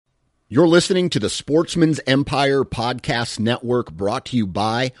You're listening to the Sportsman's Empire Podcast Network, brought to you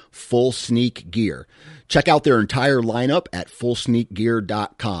by Full Sneak Gear. Check out their entire lineup at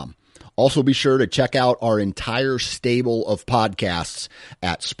fullsneakgear.com. Also be sure to check out our entire stable of podcasts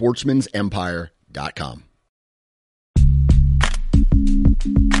at sportsmansempire.com.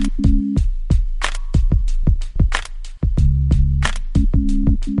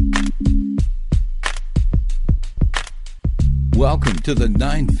 Welcome to the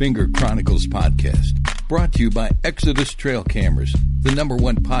Nine Finger Chronicles podcast, brought to you by Exodus Trail Cameras, the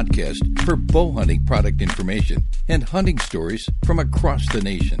 #1 podcast for bow hunting product information and hunting stories from across the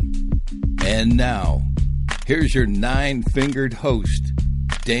nation. And now, here's your nine-fingered host,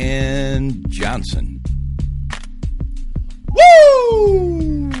 Dan Johnson.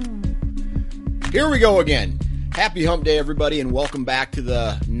 Woo! Here we go again. Happy Hump Day, everybody, and welcome back to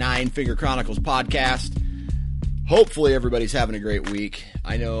the Nine Finger Chronicles podcast. Hopefully everybody's having a great week.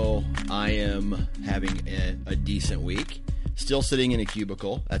 I know I am having a decent week. Still sitting in a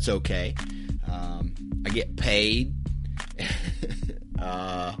cubicle. That's okay. I get paid.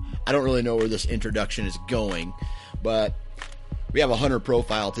 I don't really know where this introduction is going, but we have a hunter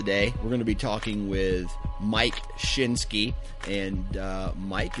profile today. We're going to be talking with Mike Shinsky, and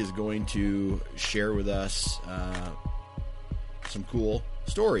Mike is going to share with us some cool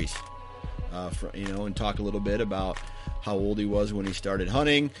stories. And talk a little bit about how old he was when he started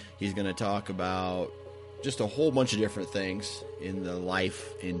hunting. He's going to talk about just a whole bunch of different things in the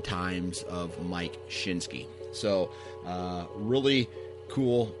life and times of Mike Shinsky. So, really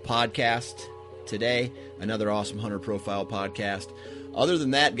cool podcast today. Another awesome hunter profile podcast. Other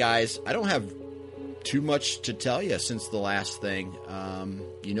than that, guys, I don't have too much to tell you since the last thing.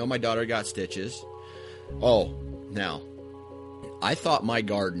 My daughter got stitches. Oh, now, I thought my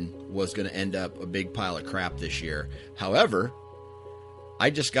garden was going to end up a big pile of crap this year. However, I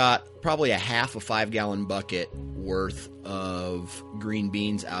just got probably a half a 5-gallon bucket worth of green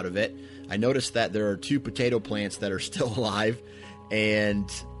beans out of it. I noticed that there are 2 potato plants that are still alive, and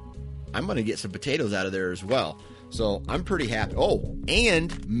I'm going to get some potatoes out of there as well. So I'm pretty happy. Oh,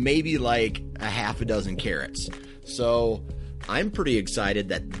 and maybe like a half a dozen carrots. So I'm pretty excited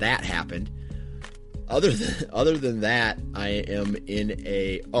that happened. Other than that, I am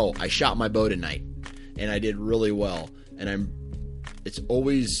in I shot my bow tonight, and I did really well. And it's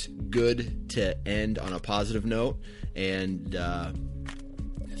always good to end on a positive note. And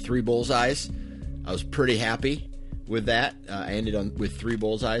 3 bullseyes. I was pretty happy with that. I ended with 3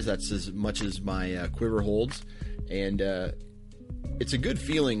 bullseyes. That's as much as my quiver holds. And it's a good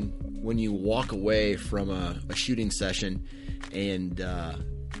feeling when you walk away from a shooting session and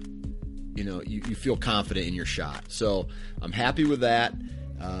you feel confident in your shot. So I'm happy with that.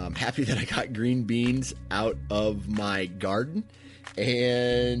 I'm happy that I got green beans out of my garden.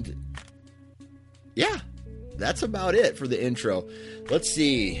 And yeah, that's about it for the intro. Let's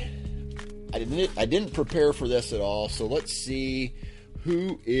see. I didn't prepare for this at all. So let's see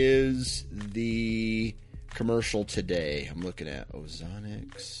who is the commercial today. I'm looking at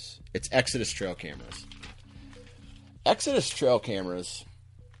Ozonics. It's Exodus Trail Cameras. Exodus Trail Cameras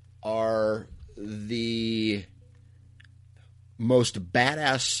are the most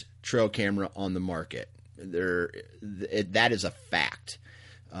badass trail camera on the market. That is a fact.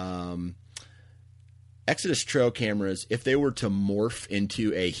 Exodus trail cameras, if they were to morph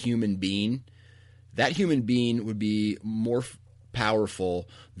into a human being, that human being would be more powerful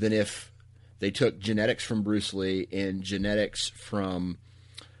than if they took genetics from Bruce Lee and genetics from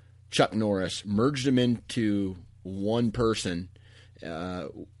Chuck Norris, merged them into one person,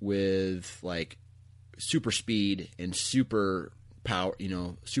 with like super speed and super power,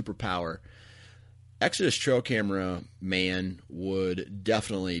 super power. Exodus trail camera man would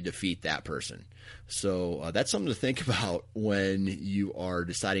definitely defeat that person. So that's something to think about when you are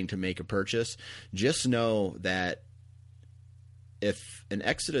deciding to make a purchase. Just know that if an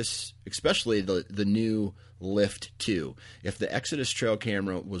Exodus, especially the new Lift 2, if the Exodus trail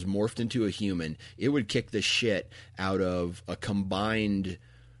camera was morphed into a human, it would kick the shit out of a combined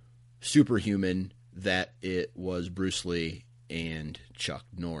superhuman that it was Bruce Lee and Chuck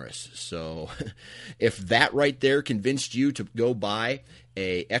Norris. So if that right there convinced you to go buy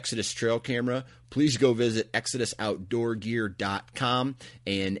a Exodus trail camera, please go visit ExodusOutdoorGear.com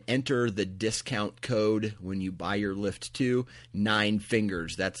and enter the discount code when you buy your Lift 2, 9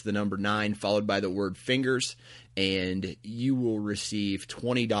 fingers. That's the number 9 followed by the word fingers, and you will receive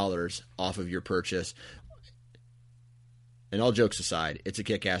 $20 off of your purchase. And all jokes aside, it's a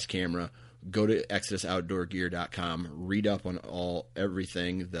kick-ass camera. Go to ExodusOutdoorGear.com, read up on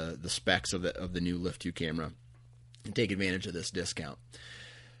everything, the specs of the new Lift 2 camera, and take advantage of this discount.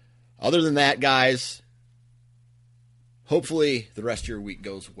 Other than that, guys, hopefully the rest of your week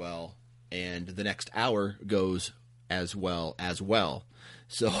goes well and the next hour goes as well as well.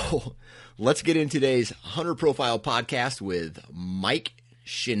 So let's get in today's Hunter Profile podcast with Mike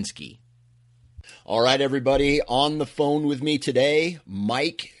Shinsky. All right, everybody, on the phone with me today,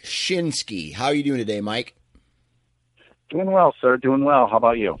 Mike Shinsky. How are you doing today, Mike? Doing well, sir. Doing well. How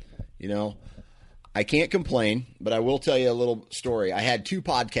about you? You know, I can't complain, but I will tell you a little story. I had 2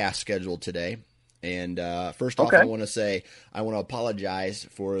 podcasts scheduled today. And first off, I want to apologize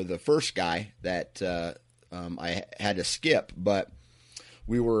for the first guy that I had to skip. But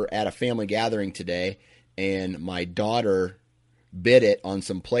we were at a family gathering today, and my daughter bit it on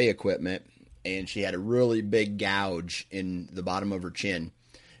some play equipment, and she had a really big gouge in the bottom of her chin.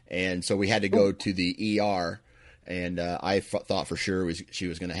 And so we had to go to the ER. And I thought for sure she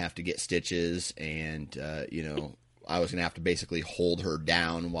was going to have to get stitches, and I was going to have to basically hold her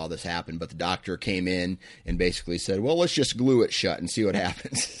down while this happened. But the doctor came in and basically said, "Well, let's just glue it shut and see what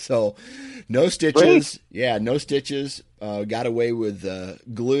happens." So, no stitches. Great. Yeah, no stitches. Got away with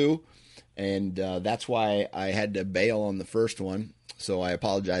glue, and that's why I had to bail on the first one. So I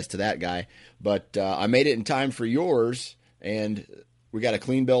apologize to that guy. But I made it in time for yours, and we got a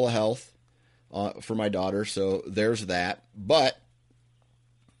clean bill of health for my daughter, so there's that. But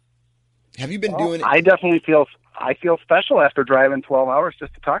have you been doing it? I definitely feel special after driving 12 hours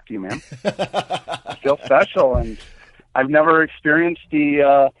just to talk to you, man. I feel special, and I've never experienced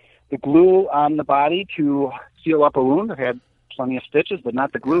the glue on the body to seal up a wound. I've had plenty of stitches, but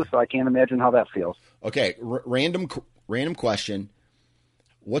not the glue, so I can't imagine how that feels. Okay, random question.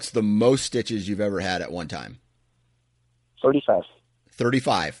 What's the most stitches you've ever had at one time? 35.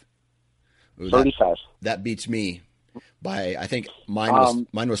 35. Ooh, 35. That beats me by, I think mine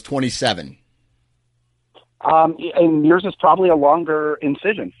was 27. And yours is probably a longer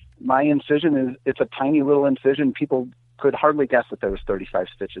incision. My incision it's a tiny little incision. People could hardly guess that there was 35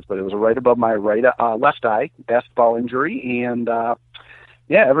 stitches, but it was right above my left eye, basketball injury. And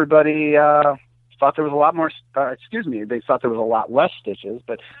everybody thought there was a lot more. They thought there was a lot less stitches.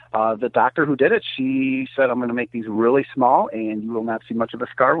 But the doctor who did it, she said, "I'm going to make these really small, and you will not see much of a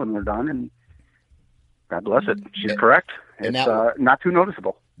scar when they're done." And God bless it. She's correct. It's not too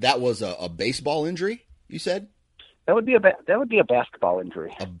noticeable. That was a baseball injury, you said? That would be a basketball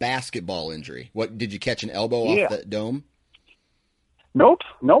injury. A basketball injury. What, did you catch an elbow off the dome? Nope.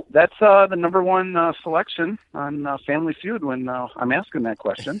 That's the number one selection on Family Feud when I'm asking that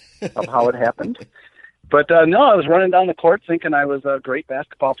question of how it happened. But no, I was running down the court thinking I was a great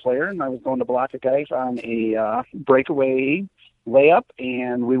basketball player, and I was going to block a guy on a breakaway layup,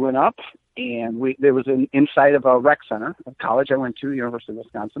 and we went up, and there was inside of a rec center, a college I went to, University of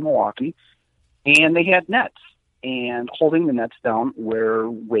Wisconsin-Milwaukee, and they had nets, and holding the nets down were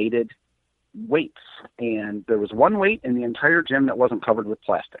weighted weights, and there was one weight in the entire gym that wasn't covered with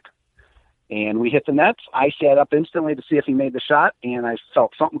plastic. And we hit the nets. I sat up instantly to see if he made the shot, and I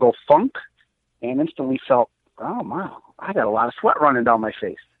felt something go thunk, and instantly felt, oh, wow, I got a lot of sweat running down my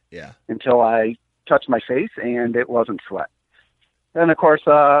face. Yeah. Until I touched my face, and it wasn't sweat. Then, of course,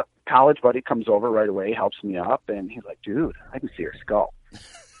 college buddy comes over right away, helps me up, and he's like, "Dude, I can see your skull."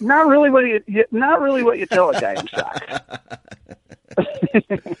 Not really what you tell a guy in shock.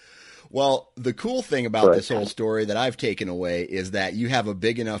 Well, the cool thing about this whole story that I've taken away is that you had a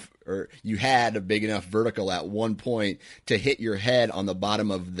big enough vertical at one point to hit your head on the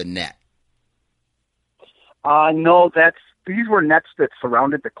bottom of the net. No, these were nets that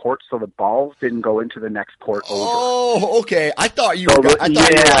surrounded the court, so the balls didn't go into the next court over. Oh, okay. I thought you were dunking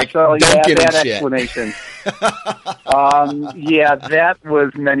and shit. Explanation. That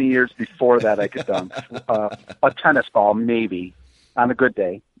was many years before that I could dunk. A tennis ball, maybe, on a good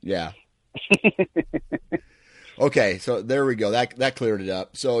day. Yeah. Okay, so there we go. That cleared it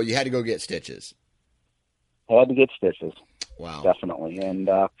up. So you had to go get stitches. I had to get stitches. Wow. Definitely. And,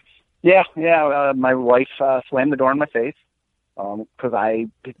 my wife slammed the door in my face because I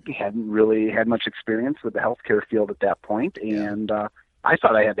hadn't really had much experience with the healthcare field at that point. And I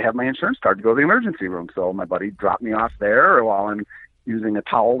thought I had to have my insurance card to go to the emergency room. So my buddy dropped me off there while I'm using a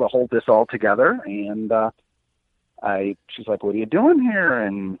towel to hold this all together. And she's like, "What are you doing here?"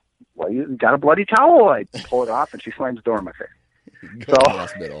 And, "Well, you got a bloody towel." I pull it off, and she slams the door in my face. Go to the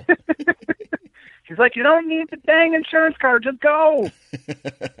hospital. She's like, "You don't need the dang insurance card. Just go."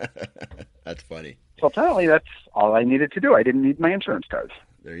 That's funny. So apparently that's all I needed to do. I didn't need my insurance card.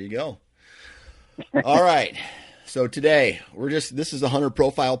 There you go. All right. So today this is a Hunter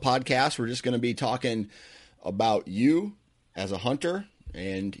Profile podcast. We're just going to be talking about you as a hunter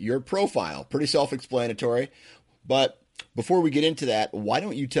and your profile. Pretty self-explanatory. But Before we get into that, why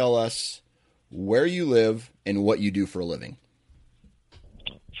don't you tell us where you live and what you do for a living?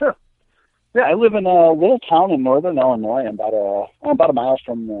 Sure. Yeah, I live in a little town in northern Illinois. I'm about a mile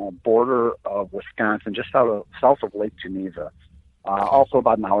from the border of Wisconsin, just south of Lake Geneva. Also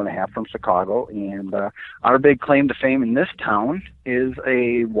about an hour and a half from Chicago. And our big claim to fame in this town is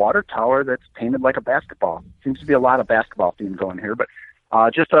a water tower that's painted like a basketball. Seems to be a lot of basketball theme going here, but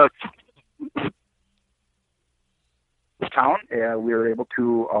just a town. We were able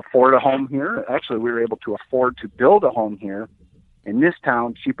to afford a home here. Actually, we were able to afford to build a home here in this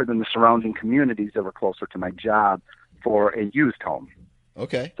town cheaper than the surrounding communities that were closer to my job for a used home.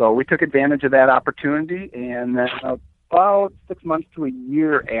 Okay. So we took advantage of that opportunity, and then about 6 months to a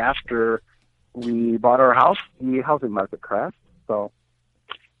year after we bought our house, the housing market crashed. So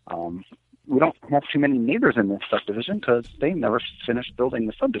we don't have too many neighbors in this subdivision because they never finished building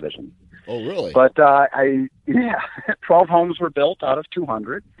the subdivision. Oh, really? But 12 homes were built out of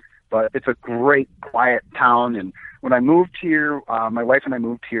 200. But it's a great, quiet town. And when I moved here, my wife and I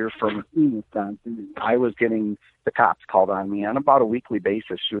moved here from Wisconsin. I was getting the cops called on me on about a weekly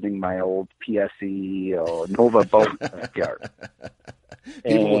basis, shooting my old PSE or Nova boat backyard.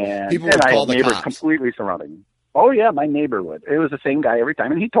 People would I call had the neighbors cops. completely surrounding me. Oh yeah, my neighbor would. It was the same guy every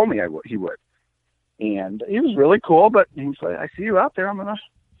time, and he told me he would. And he was really cool. But he's like, "I see you out there. I'm gonna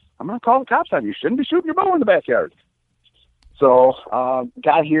call the cops on you. You shouldn't be shooting your bow in the backyard." So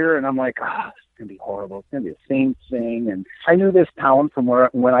got here, and I'm like, it's going to be horrible. It's going to be the same thing. And I knew this town from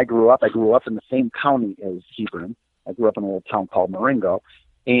when I grew up. I grew up in the same county as Hebron. I grew up in a little town called Marengo.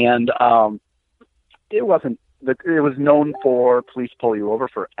 And it was known for police pull you over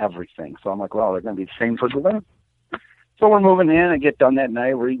for everything. So I'm like, well, they're going to be the same for the living. So we're moving in. I get done that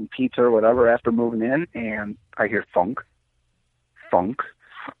night. We're eating pizza or whatever after moving in, and I hear thunk. What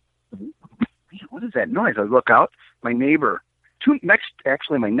is that noise? I look out. My neighbor, my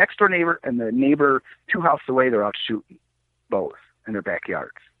next door neighbor and the neighbor 2 houses away, they're out shooting both in their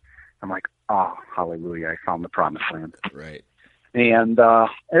backyards. I'm like, oh, hallelujah, I found the promised land. Right. And it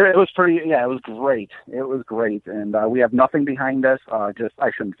was it was great. It was great. And we have nothing behind us. I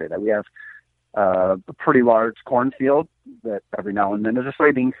shouldn't say that. We have a pretty large cornfield that every now and then is a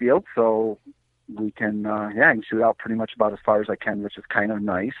soybean field. So we can, I can shoot out pretty much about as far as I can, which is kind of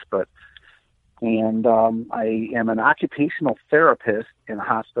nice. And I am an occupational therapist in a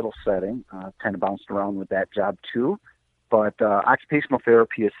hospital setting. Kind of bounced around with that job too. But occupational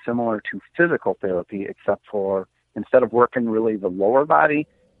therapy is similar to physical therapy, except for instead of working really the lower body,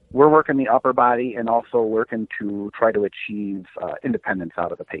 we're working the upper body and also working to try to achieve independence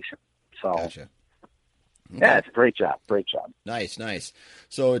out of the patient. So, Gotcha. Okay. Yeah, it's a great job. Great job. Nice.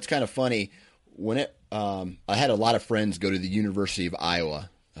 So it's kind of funny when I had a lot of friends go to the University of Iowa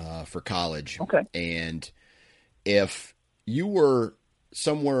for college. Okay. And if you were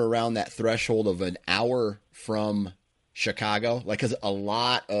somewhere around that threshold of an hour from Chicago, because a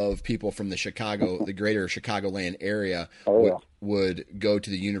lot of people from the greater Chicagoland area would go to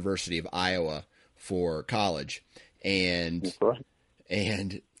the University of Iowa for college. And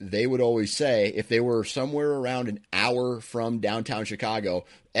they would always say if they were somewhere around an hour from downtown Chicago,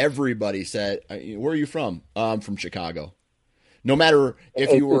 everybody said, "Where are you from?" "I'm from Chicago." No matter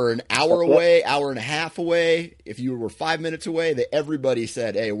if you were an hour away, hour and a half away, if you were 5 minutes away, everybody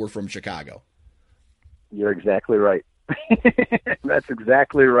said, "Hey, we're from Chicago." You're exactly right. That's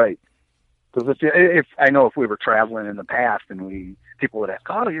exactly right. Because if we were traveling in the past and people would ask,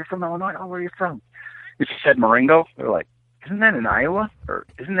 "Oh, you're from Illinois? Oh, where are you from?" If you said Marengo, they're like, "Isn't that in Iowa? Or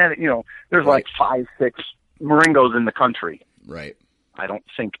isn't that, there's like 5, 6 Marengos in the country." Right. I don't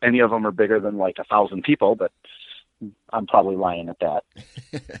think any of them are bigger than like 1,000 people, but I'm probably lying at that.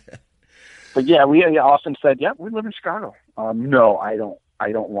 But yeah, we often said, "Yeah, we live in Chicago." No, I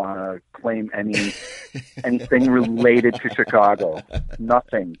don't want to claim anything related to Chicago.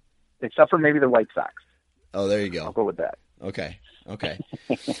 Nothing, except for maybe the White Sox. Oh, there you go. I'll go with that. Okay.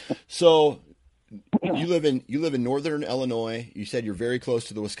 So you live in northern Illinois. You said you're very close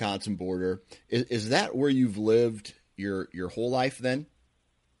to the Wisconsin border. Is that where you've lived your whole life then?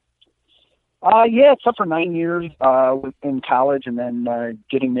 Yeah, except for 9 years in college, and then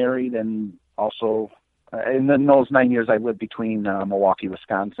getting married, and also, and then those 9 years I lived between Milwaukee,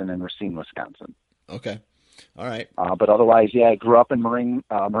 Wisconsin, and Racine, Wisconsin. Okay, all right. But otherwise, yeah, I grew up in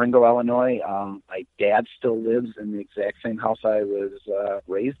Marengo, Illinois. My dad still lives in the exact same house I was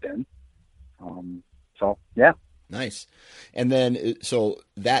raised in. So yeah. Nice. And then, so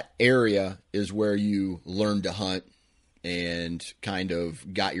that area is where you learned to hunt and kind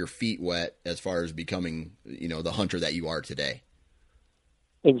of got your feet wet as far as becoming, the hunter that you are today.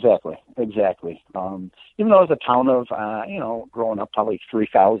 Exactly. Even though it was a town of, growing up, probably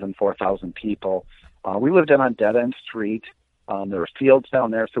 3,000, 4,000 people, we lived in on Dead End Street. There were fields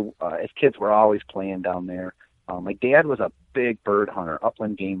down there, so as kids, we're always playing down there. My dad was a big bird hunter,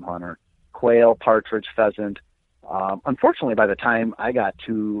 upland game hunter, quail, partridge, pheasant. Unfortunately, by the time I got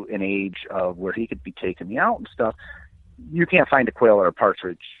to an age of where he could be taking me out and stuff, you can't find a quail or a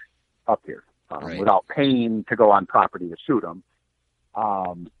partridge up here Right. without paying to go on property to shoot them.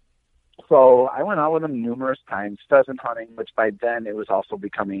 So I went out with him numerous times, pheasant hunting, which by then it was also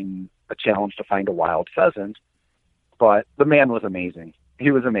becoming a challenge to find a wild pheasant. But the man was amazing.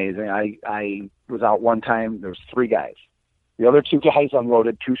 He was amazing. I was out one time, there was 3 guys. The other 2 guys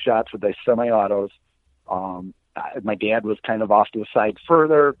unloaded 2 shots with their semi-autos. My dad was kind of off to the side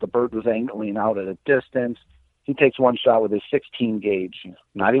further. The bird was angling out at a distance. He takes 1 shot with his 16 gauge,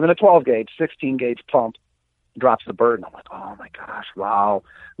 not even a 12 gauge, 16 gauge pump, drops the bird. And I'm like, oh my gosh, wow.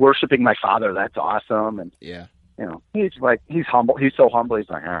 Worshiping my father. That's awesome. And, Yeah. he's humble. He's so humble. He's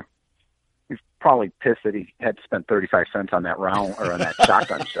like, he's probably pissed that he had to spend 35 cents on that round or on that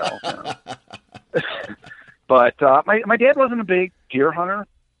shotgun shell. But my dad wasn't a big deer hunter.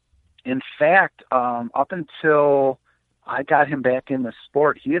 In fact, up until I got him back in the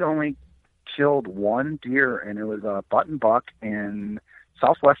sport, he had only killed 1 deer, and it was a button buck in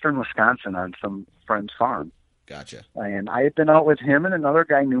southwestern Wisconsin on some friend's farm. Gotcha. And I had been out with him and another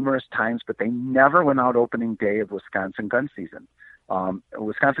guy numerous times, but they never went out opening day of Wisconsin gun season.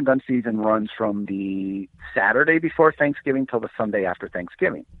 Wisconsin gun season runs from the Saturday before Thanksgiving till the Sunday after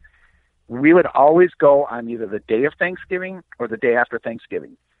Thanksgiving. We would always go on either the day of Thanksgiving or the day after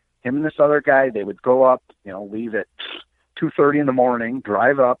Thanksgiving. Him and this other guy, they would go up, leave at 2:30 in the morning,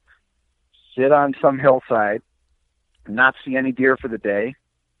 drive up, sit on some hillside, not see any deer for the day,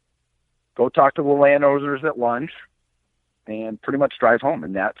 go talk to the landowners at lunch, and pretty much drive home.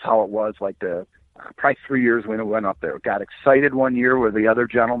 And that's how it was like probably 3 years when it went up there. Got excited one year with the other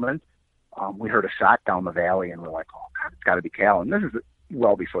gentleman. We heard a shot down the valley, and we're like, oh, God, it's got to be Cal. And this is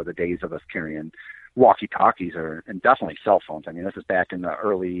well before the days of us carrying walkie-talkies and definitely cell phones. I mean, this is back in the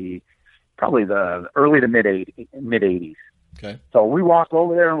early to mid-'80s. Okay. So we walk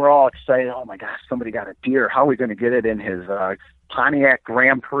over there, and we're all excited. Oh, my gosh, somebody got a deer. How are we going to get it in his Pontiac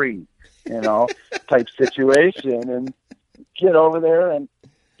Grand Prix, type situation? And get over there, and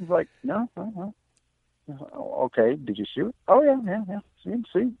he's like, no. Okay, did you shoot? Oh, yeah.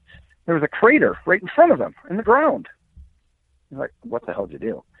 See. There was a crater right in front of him in the ground. He's like, what the hell did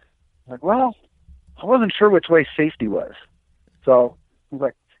you do? I'm like, well, I wasn't sure which way safety was. So he's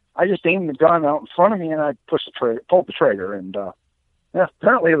like, I just aimed the gun out in front of me, and I pulled the trigger, and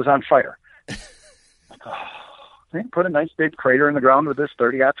apparently it was on fire. He put a nice big crater in the ground with this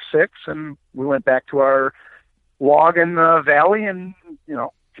 30-06, and we went back to our log in the valley and,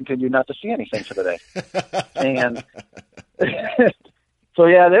 continued not to see anything for the day. And so,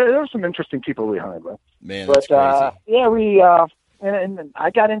 there were some interesting people we hunted with. Man, that's crazy. We and I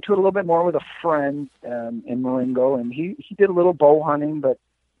got into it a little bit more with a friend in Marengo, and he did a little bow hunting, but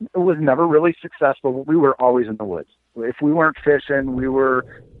it was never really successful. We were always in the woods. If we weren't fishing, we were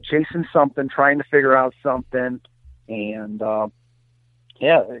chasing something, trying to figure out something, and got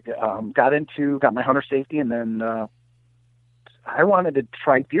my hunter safety, and then I wanted to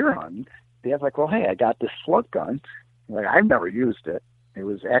try deer hunting. Dad's like, well, hey, I got this slug gun. I'm like, I've never used it. It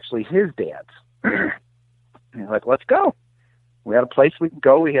was actually his dad's. And he's like, let's go. We had a place we could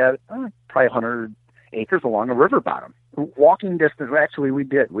go. We had probably 100 acres along a river bottom. Walking distance, actually, we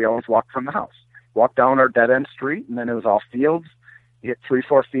did. We always walked from the house. Walked down our dead-end street, and then it was all fields. You hit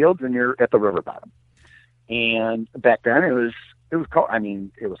 3-4 fields, and you're at the river bottom. And back then, it was cold. I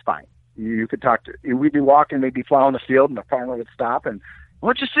mean, it was fine. You could talk to. We'd be walking, they'd be plowing the field, and the farmer would stop, and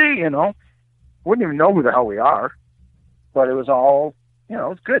what'd you see? Wouldn't even know who the hell we are. But it was all, it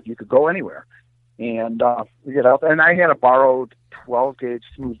was good. You could go anywhere. And we get out there, and I had a borrowed 12-gauge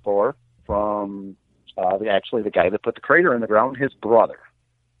smoothbore from the guy that put the crater in the ground, his brother.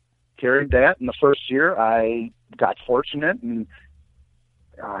 Carried that, and the first year I got fortunate, and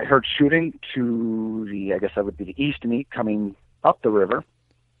I heard shooting to I guess that would be the east meet coming up the river,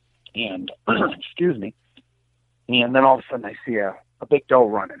 and excuse me, and then all of a sudden I see a big doe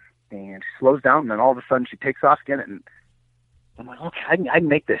running, and she slows down, and then all of a sudden she takes off again, and I'm like, okay, I can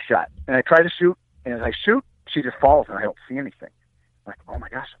make this shot. And I try to shoot, and as I shoot, she just falls, and I don't see anything. I'm like, oh my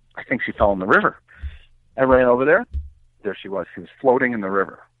gosh, I think she fell in the river. I ran over there. There she was. She was floating in the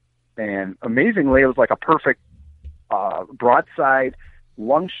river. And amazingly, it was like a perfect broadside,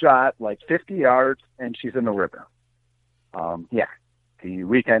 lung shot, like 50 yards, and she's in the river. The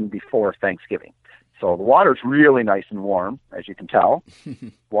weekend before Thanksgiving. So the water's really nice and warm, as you can tell.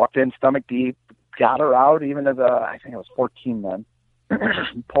 Walked in stomach deep, got her out even as I think I was 14 then.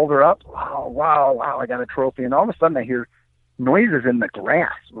 Pulled her up. Wow, I got a trophy. And all of a sudden I hear noises in the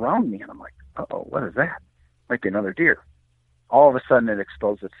grass around me. And I'm like, uh-oh, what is that? Might be another deer. All of a sudden it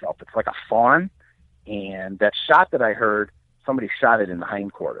exposed itself. It's like a fawn. And that shot that I heard, somebody shot it in the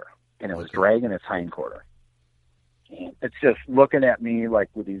hindquarter. And it was dragging its hindquarter. And it's just looking at me like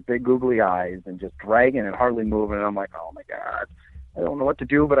with these big googly eyes and just dragging and hardly moving. And I'm like, oh my God, I don't know what to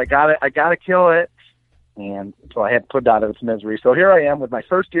do, but I got to kill it. And so I had to put it out of its misery. So here I am with my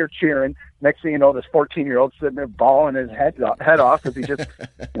first deer cheering. Next thing you know, this 14-year-old sitting there bawling his head off because he just,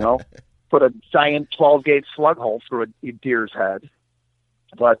 put a giant 12-gauge slug hole through a deer's head.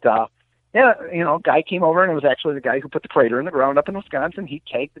 But, guy came over, and it was actually the guy who put the crater in the ground up in Wisconsin. He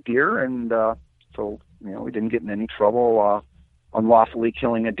tagged the deer, and so we didn't get in any trouble unlawfully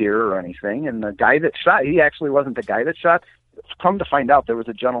killing a deer or anything. And the guy that shot, he actually wasn't the guy that shot. Come to find out, there was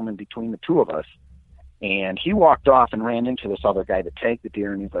a gentleman between the two of us, and he walked off and ran into this other guy that tagged the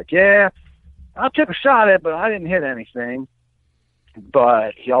deer, and he's like, yeah, I took a shot at it, but I didn't hit anything.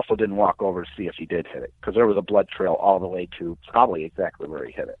 But he also didn't walk over to see if he did hit it, because there was a blood trail all the way to probably exactly where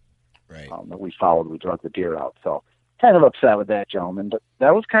he hit it. Right. That we followed. We drug the deer out. So kind of upset with that gentleman. But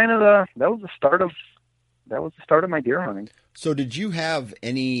that was kind of the start of my deer hunting. So did you have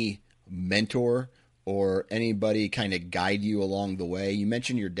any mentor or anybody kind of guide you along the way? You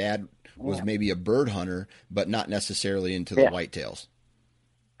mentioned your dad was maybe a bird hunter, but not necessarily into the whitetails.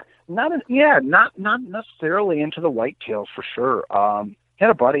 Not necessarily into the whitetails for sure. Had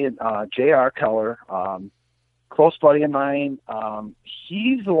a buddy, J.R. Keller, close buddy of mine.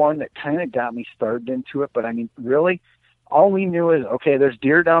 He's the one that kind of got me started into it. But I mean, really, all we knew is, okay, there's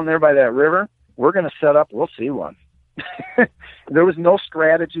deer down there by that river. We're going to set up. We'll see one. There was no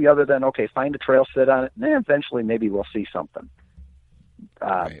strategy other than, okay, find a trail, sit on it, and then eventually maybe we'll see something.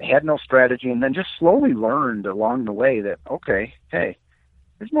 Had no strategy, and then just slowly learned along the way that, okay, hey,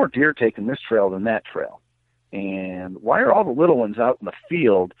 there's more deer taking this trail than that trail. And why are all the little ones out in the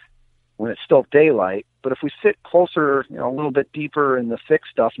field when it's still daylight? But if we sit closer, a little bit deeper in the thick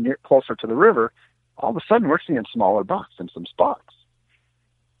stuff, closer to the river, all of a sudden we're seeing smaller bucks and some spucks.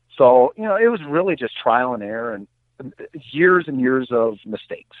 So, it was really just trial and error and years of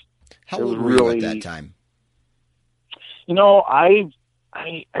mistakes. How old were you at that time? I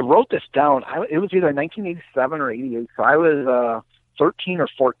wrote this down. It was either 1987 or 88. So I was 13 or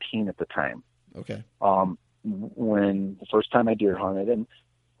 14 at the time. Okay. When the first time I deer hunted. And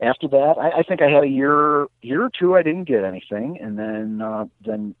after that, I think I had a year or two I didn't get anything. And then I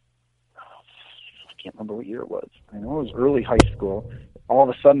can't remember what year it was. I know it was early high school. All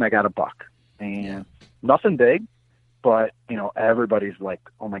of a sudden I got a buck. And nothing big, but, everybody's like,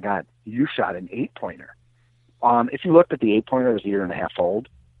 oh my God, you shot an 8-pointer. If you looked at the 8-pointer, it was a year and a half old,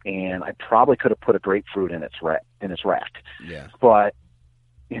 and I probably could have put a grapefruit in its rack. Yeah. But,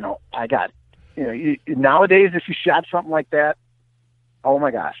 I got, nowadays, if you shot something like that, oh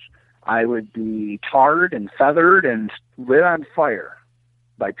my gosh, I would be tarred and feathered and lit on fire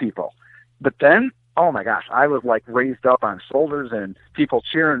by people. But then, oh my gosh, I was like raised up on shoulders and people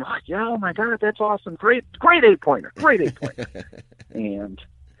cheering, like, yeah, oh my God, that's awesome. Great 8-pointer, great 8-pointer. And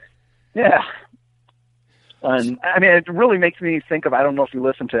yeah. And I mean, it really makes me think of, I don't know if you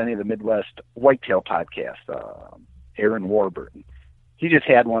listen to any of the Midwest whitetail podcasts, Aaron Warburton. He just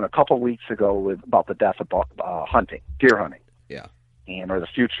had one a couple of weeks ago about the death of deer hunting. Yeah. Or the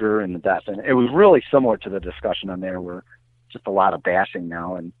future and the death. And it was really similar to the discussion on there, where just a lot of bashing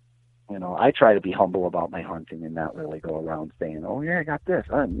now. And, I try to be humble about my hunting and not really go around saying, oh yeah, I got this.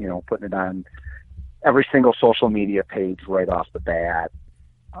 I'm, putting it on every single social media page right off the bat.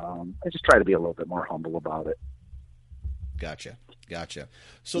 I just try to be a little bit more humble about it. Gotcha.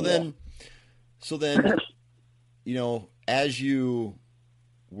 So then, as you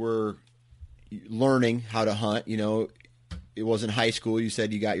were learning how to hunt, it was in high school. You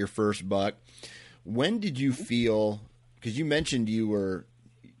said you got your first buck. When did you feel, because you mentioned you were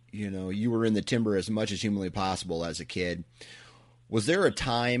in the timber as much as humanly possible as a kid. Was there a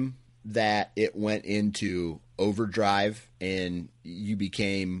time that it went into overdrive and you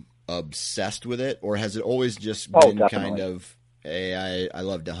became obsessed with it, or has it always just been kind of, hey, I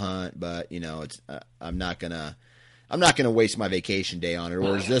love to hunt, but it's I'm not gonna waste my vacation day on it,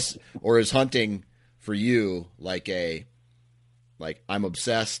 or is hunting for you like I'm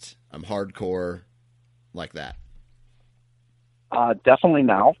obsessed, I'm hardcore, like that? Definitely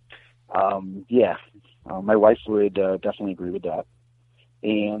now. My wife would definitely agree with that.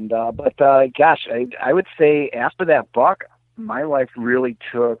 And, gosh, I would say after that buck, my life really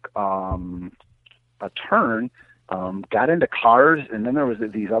took, a turn, got into cars, and then there was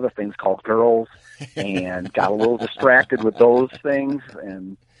these other things called girls, and got a little distracted with those things.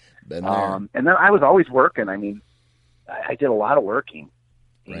 And Been there. and then I was always working. I mean, I did a lot of working.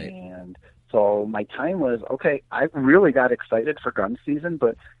 Right. And so my time was, okay, I really got excited for gun season,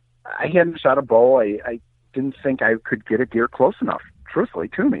 but I hadn't shot a bow. I didn't think I could get a deer close enough, truthfully,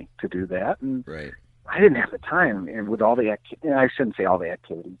 to me to do that. And Right. I didn't have the time. And with all the I shouldn't say all the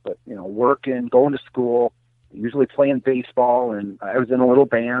activities, but, working, going to school, usually playing baseball, and I was in a little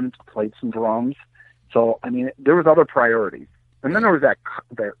band, played some drums. So, I mean, there was other priorities. And then there was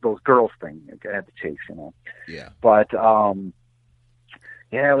those girls thing I had to chase, Yeah. But,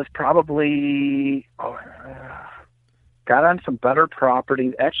 yeah, it was probably, got on some better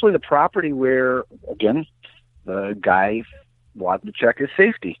property. Actually, the property where, again, the guy wanted to check his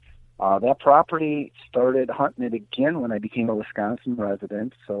safety. That property started hunting it again when I became a Wisconsin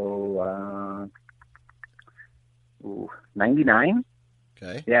resident. So, 99?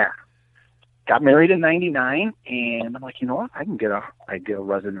 Okay. Yeah. Got married in 99, and I'm like, you know what? I get a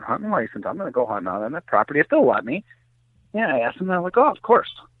resident hunting license. I'm going to go hunting on that property if they'll let me. Yeah, I asked them, and I'm like, oh, of course.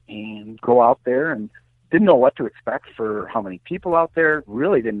 And go out there, and didn't know what to expect for how many people out there.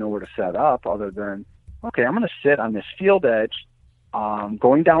 Really didn't know where to set up other than, okay, I'm going to sit on this field edge,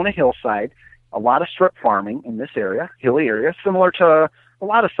 going down a hillside. A lot of strip farming in this area, hilly area, similar to a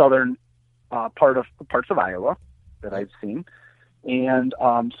lot of southern parts of Iowa that I've seen. And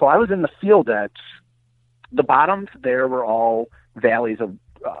so I was in the field edge. The bottoms there were all valleys of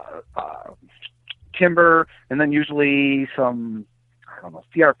timber, and then usually some, I don't know,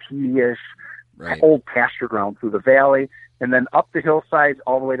 CRP-ish, Right. old pasture ground through the valley, and then up the hillsides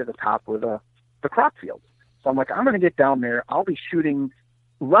all the way to the top were the crop fields. So I'm like, I'm going to get down there. I'll be shooting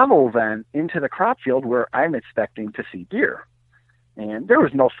level then into the crop field where I'm expecting to see deer. And there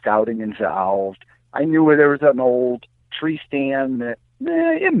was no scouting involved. I knew where there was an old tree stand that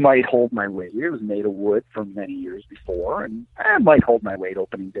it might hold my weight. It was made of wood from many years before, and it might hold my weight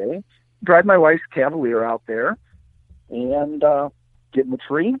opening day. Drive my wife's Cavalier out there and get in the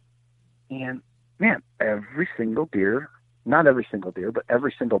tree. And, man, every single deer, not every single deer, but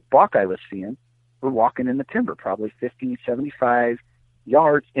every single buck I was seeing were walking in the timber, probably 50, 75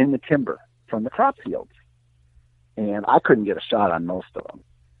 yards in the timber from the crop fields. And I couldn't get a shot on most of them.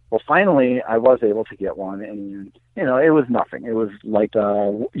 Well, finally, I was able to get one, and, it was nothing. It was like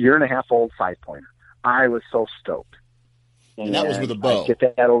a year-and-a-half-old 5-pointer. I was so stoked. And that was with a bow. I get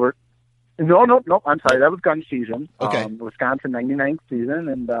that over. No, I'm sorry. That was gun season. Okay. Wisconsin 99 season,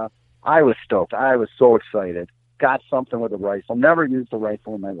 and I was stoked. I was so excited. Got something with a rifle. Never used a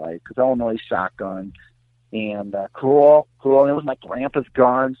rifle in my life because Illinois shotgun. And cool. And it was my grandpa's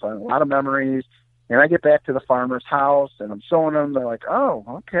gun, so I have a lot of memories. And I get back to the farmer's house, and I'm showing them. They're like, oh,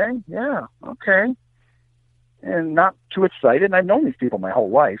 okay, yeah, okay. And not too excited. And I've known these people my whole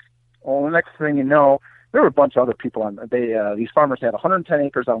life. Well, the next thing you know, there were a bunch of other people on. These farmers had 110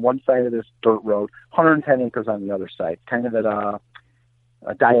 acres on one side of this dirt road, 110 acres on the other side, kind of at a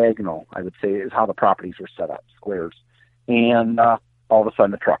diagonal, I would say, is how the properties were set up, squares. And all of a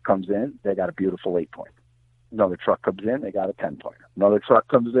sudden, the truck comes in. They got a beautiful 8-pointer. Another truck comes in. They got a 10-pointer. Another truck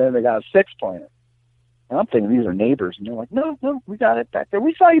comes in. They got a 6-pointer. And I'm thinking these are neighbors, and they're like, no, we got it back there.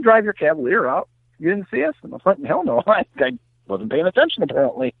 We saw you drive your Cavalier out. You didn't see us? And I'm like, hell no, I wasn't paying attention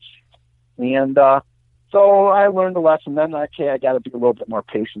apparently. And so I learned a lesson then. Okay, I got to be a little bit more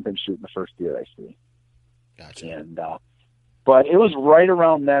patient than shooting the first deer I see. Gotcha. And but it was right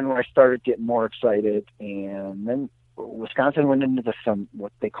around then where I started getting more excited, and then Wisconsin went into some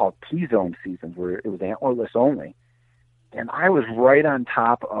what they call T-zone seasons, where it was antlerless only. And I was right on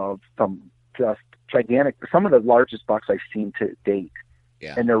top of some just gigantic, some of the largest bucks I've seen to date,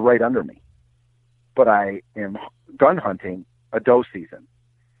 Yeah. and they're right under me. But I am gun hunting a doe season.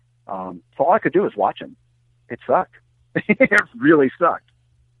 So all I could do was watch them. It sucked. It really sucked.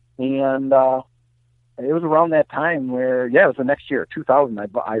 And it was around that time where, it was the next year, 2000.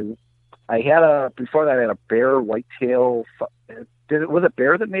 I had before that I had a bear whitetail. Was it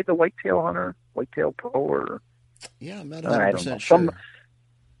Bear that made the Whitetail Hunter, Whitetail Pro, or? Yeah, I'm not I 100% don't know. sure.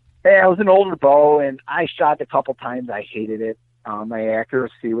 Yeah, it was an older bow, and I shot it a couple times. I hated it. My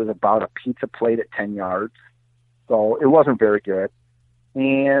accuracy was about a pizza plate at 10 yards, so it wasn't very good.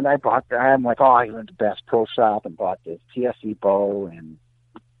 And I'm like, I went to Bass Pro Shop and bought this TSE bow and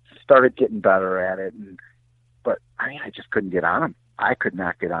started getting better at it. But I just couldn't get on them. I could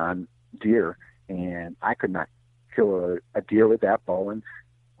not get on deer, and I could not kill a deer with that bow. And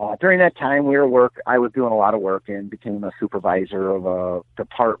during that time, I was doing a lot of work and became a supervisor of a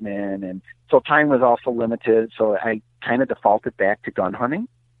department. And so time was also limited. So I kind of defaulted back to gun hunting,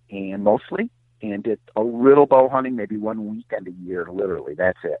 and mostly. and did a little bow hunting, maybe 1 weekend a year, literally.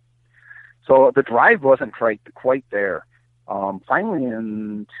 That's it. So the drive wasn't quite there. Finally,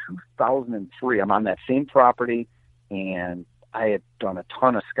 in 2003, I'm on that same property, and I had done a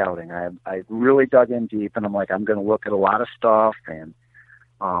ton of scouting. I really dug in deep, and I'm like, I'm going to look at a lot of stuff. And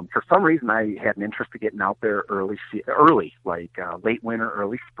for some reason, I had an interest in getting out there early, like late winter,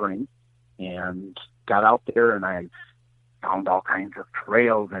 early spring, and got out there, and I found all kinds of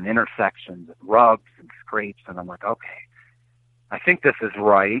trails and intersections and rubs and scrapes, and I'm like, okay, I think this is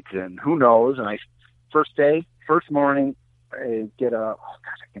right, and who knows? And first morning, I get I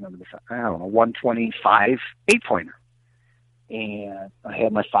don't know, 125 8-pointer. And I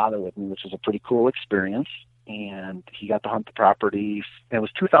had my father with me, which was a pretty cool experience. And he got to hunt the property. It was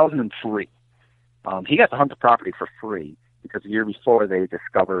 2003. He got to hunt the property for free because the year before they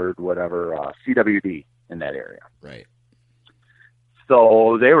discovered CWD in that area. Right.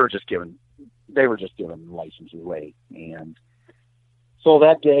 So they were just giving licenses away. And so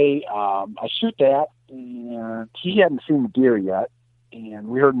that day, I shoot that, and he hadn't seen the deer yet, and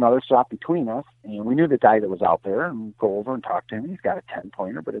we heard another shot between us, and we knew the guy that was out there, and we go over and talk to him. He's got a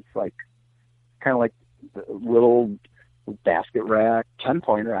 10-pointer, but it's like kind of like the little basket rack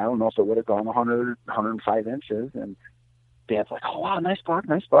 10-pointer. I don't know if it would have gone 100, 105 inches, and Dad's like, oh, wow, nice buck.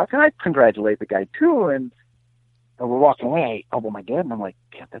 And I congratulate the guy, too, and we're walking away. I elbow my dad, and I'm like,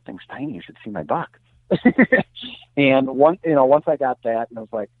 Dad, that thing's tiny. You should see my buck. And once I got that, and I was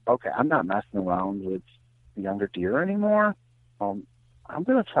like, okay, I'm not messing around with younger deer anymore. I'm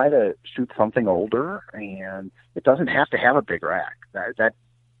going to try to shoot something older, and it doesn't have to have a big rack. That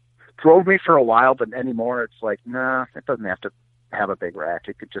drove me for a while, but anymore it's like, nah, it doesn't have to have a big rack.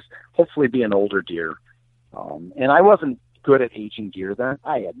 It could just hopefully be an older deer. And I wasn't good at aging deer then.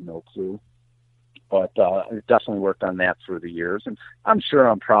 I had no clue. But I definitely worked on that through the years. And I'm sure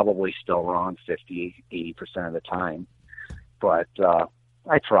I'm probably still wrong 50, 80% of the time. But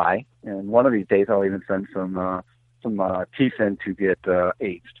I try. And one of these days I'll even send some teeth in to get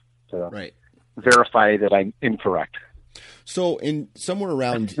aged to verify that I'm incorrect. So in somewhere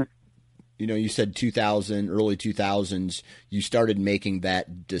around, you said 2000, early 2000s, you started making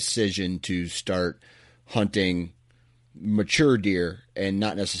that decision to start hunting mature deer and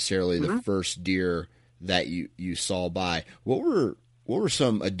not necessarily the first deer that you saw by. What were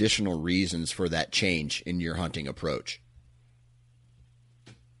some additional reasons for that change in your hunting approach?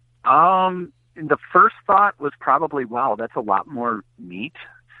 The first thought was probably, wow, that's a lot more meat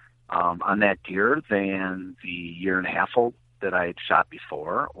on that deer than the year-and-a-half-old that I had shot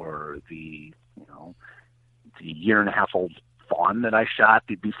before, or the year-and-a-half-old fawn that I shot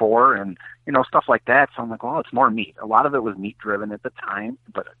before, and stuff like that. So I'm like, well, it's more meat. A lot of it was meat driven at the time,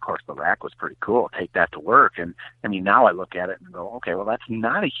 but of course the rack was pretty cool. Take that to work, and I mean, now I look at it and go, okay, well, that's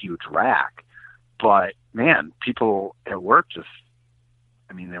not a huge rack, but man, people at work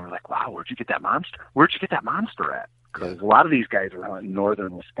they were like, wow, where'd you get that monster? Where'd you get that monster at? Because a lot of these guys are hunting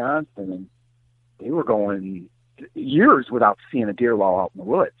northern Wisconsin, and they were going years without seeing a deer while out in the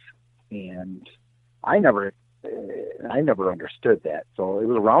woods, and I never understood that. So it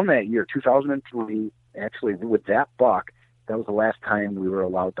was around that year, 2003, actually, with that buck, that was the last time we were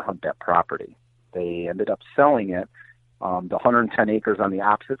allowed to hunt that property. They ended up selling it, the 110 acres on the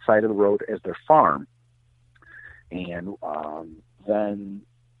opposite side of the road as their farm. And then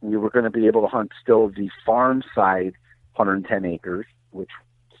we were going to be able to hunt still the farm side 110 acres, which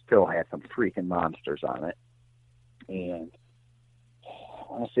still had some freaking monsters on it. And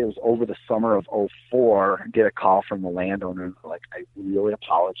I want to say it was over the summer of 2004, get a call from the landowner, like, I really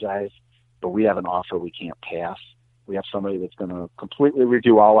apologize, but we have an offer we can't pass. We have somebody that's going to completely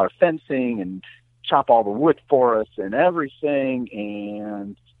redo all our fencing and chop all the wood for us and everything,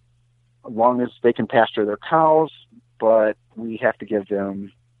 and as long as they can pasture their cows, but we have to give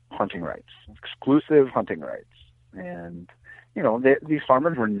them hunting rights, exclusive hunting rights. And, these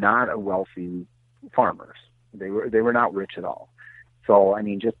farmers were not a wealthy farmers. They were not rich at all. So, I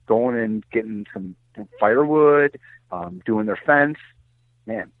mean, just going and getting some firewood, doing their fence,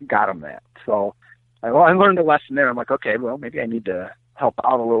 man, got them that. So I learned a lesson there. I'm like, okay, well, maybe I need to help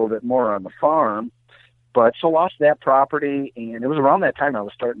out a little bit more on the farm. But so lost that property, and it was around that time I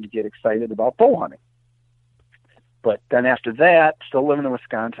was starting to get excited about bow hunting. But then after that, still living in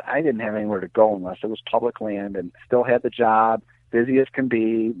Wisconsin, I didn't have anywhere to go unless it was public land, and still had the job, busy as can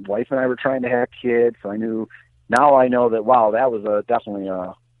be. Wife and I were trying to have kids, so I know that, wow, that was definitely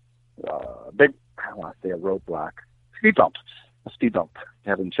a big, I don't want to say a roadblock, a speed bump,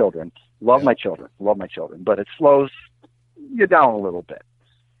 having children. Love my children, but it slows you down a little bit.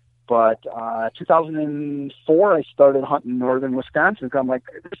 But 2004, I started hunting northern Wisconsin. I'm like,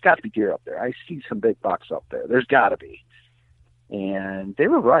 there's got to be deer up there. I see some big bucks up there. There's got to be. And they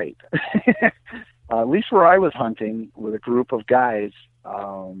were right. At least where I was hunting with a group of guys,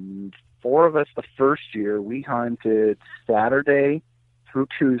 4 of us the first year, we hunted Saturday through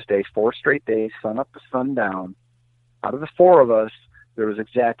Tuesday, 4 straight days, sun up to sundown. Out of the 4 of us, there was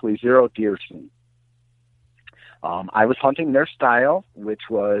exactly 0 deer seen. I was hunting their style, which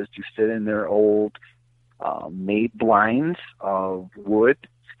was to sit in their old made blinds of wood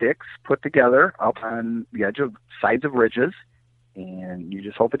sticks put together up on the edge of sides of ridges, and you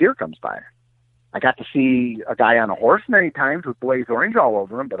just hope a deer comes by. I got to see a guy on a horse many times with blaze orange all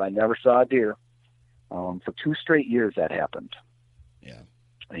over him, but I never saw a deer. For 2 straight years that happened. Yeah.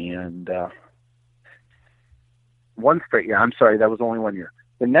 And 1 straight year. I'm sorry, that was only 1 year.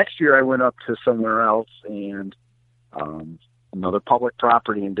 The next year I went up to somewhere else and another public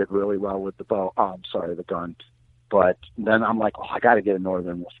property and did really well with the bow. The gun. But then I'm like, I got to get a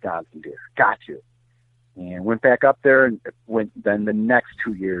northern Wisconsin deer. Got to. And went back up there and then the next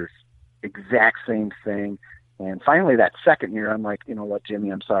 2 years, exact same thing. And finally that second year, I'm like, you know what, Jimmy,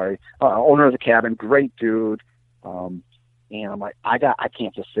 I'm sorry. Owner of the cabin, great dude. And I'm like, I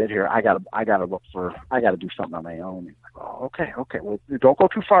can't just sit here. I gotta do something on my own. He's like, okay. Well, don't go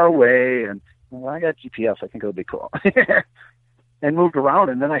too far away. And well, I got GPS. I think it'll be cool. And moved around.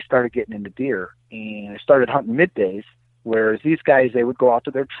 And then I started getting into deer and I started hunting middays, whereas these guys, they would go out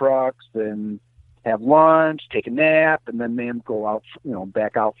to their trucks and have lunch, take a nap, and then go out,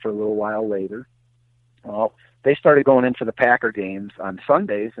 back out for a little while later. Well, they started going in for the Packer games on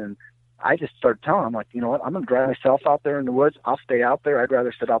Sundays, and I just started telling them, like, you know what, I'm going to drive myself out there in the woods. I'll stay out there. I'd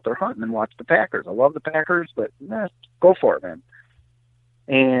rather sit out there hunting than watch the Packers. I love the Packers, but go for it, man.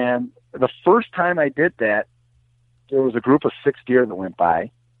 And the first time I did that, there was a group of 6 deer that went by.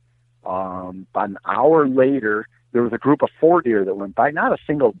 About an hour later, there was a group of 4 deer that went by. Not a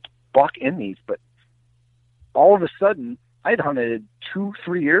single buck in these, but all of a sudden, I'd hunted 2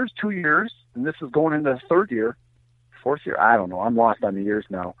 years, and this is going into the 3rd year, 4th year. I don't know. I'm lost on the years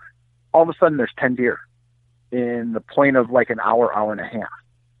now. All of a sudden, there's 10 deer in the plane of like an hour and a half.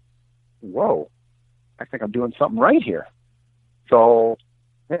 Whoa. I think I'm doing something right here. So,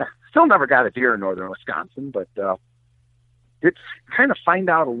 yeah, still never got a deer in northern Wisconsin, but did kind of find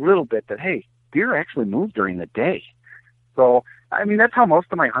out a little bit that, hey, deer actually move during the day. So, I mean, that's how most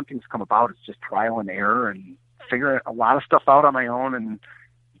of my hunting's come about. It's just trial and error and figuring a lot of stuff out on my own, and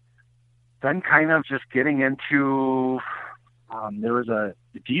then kind of just getting into, there was a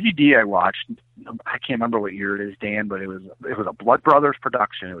DVD I watched. I can't remember what year it is, Dan, but it was a Blood Brothers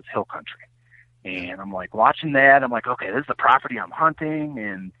production. It was Hill Country. And I'm like watching that. I'm like, okay, this is the property I'm hunting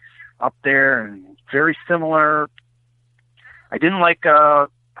and up there and very similar. I didn't like, I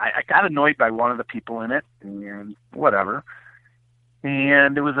got annoyed by one of the people in it and whatever.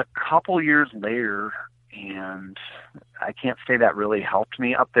 And it was a couple years later, and I can't say that really helped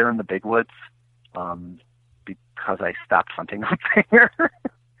me up there in the big woods, because I stopped hunting up there.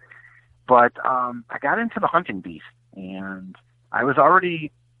 But I got into the hunting beast, and I was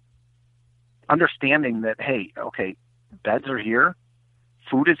already understanding that, hey, okay, beds are here,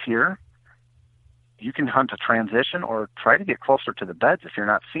 food is here. You can hunt a transition or try to get closer to the beds if you're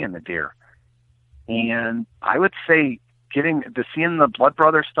not seeing the deer. And I would say seeing the Blood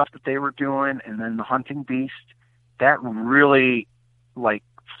Brothers stuff that they were doing, and then the hunting beast, that really like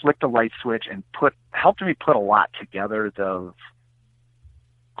flicked a light switch and helped me put a lot together of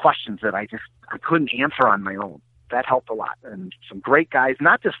questions that I couldn't answer on my own. That helped a lot. And some great guys,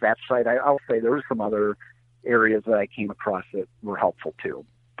 not just that site. I'll say there were some other areas that I came across that were helpful too.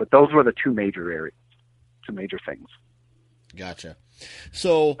 But those were the 2 major areas, 2 major things. Gotcha.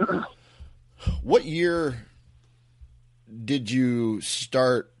 So what year did you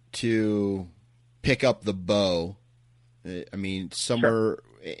start to pick up the bow? I mean, somewhere, sure.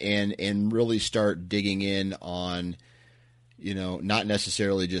 and really start digging in on, not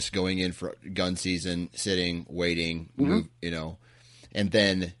necessarily just going in for gun season, sitting, waiting, move, and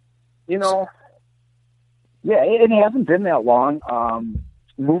then, yeah, it hasn't been that long.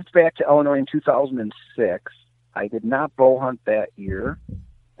 Moved back to Illinois in 2006. I did not bow hunt that year.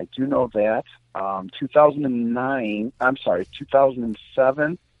 I do know that.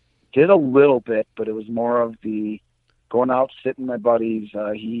 2007, did a little bit, but it was more of the going out, sitting my buddies.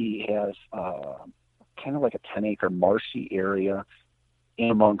 He has kind of like a 10-acre marshy area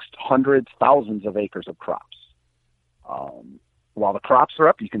in amongst hundreds, thousands of acres of crops. While the crops are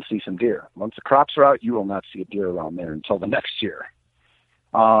up, you can see some deer. Once the crops are out, you will not see a deer around there until the next year.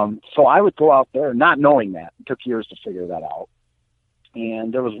 So I would go out there not knowing that. It took years to figure that out.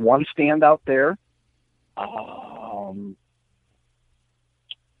 and there was one stand out there.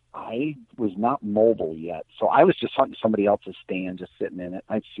 I was not mobile yet, so I was just hunting somebody else's stand, just sitting in it.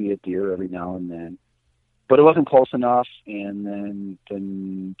 I'd see a deer every now and then, but it wasn't close enough. And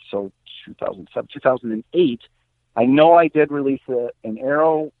then so 2007, 2008, I know I did release an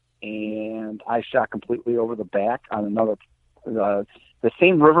arrow, and I shot completely over the back on another, the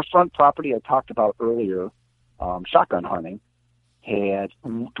same riverfront property I talked about earlier, shotgun hunting, had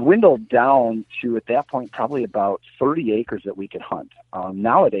dwindled down to, at that point, probably about 30 acres that we could hunt.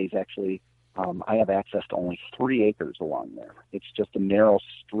 Nowadays, actually, I have access to only 3 acres along there. It's just a narrow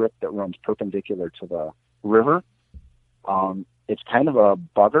strip that runs perpendicular to the river. It's kind of a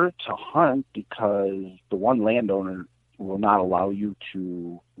bugger to hunt because the one landowner will not allow you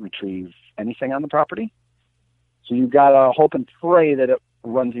to retrieve anything on the property. So you've got to hope and pray that it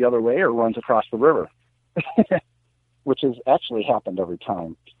runs the other way or runs across the river. Which has actually happened every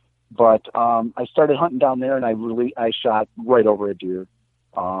time. But I started hunting down there, and I shot right over a deer.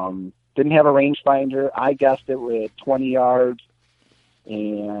 Didn't have a rangefinder. I guessed it with 20 yards,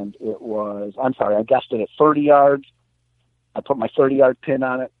 and I guessed it at 30 yards. I put my 30-yard pin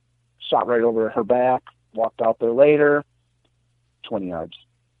on it, shot right over her back, walked out there later, 20 yards.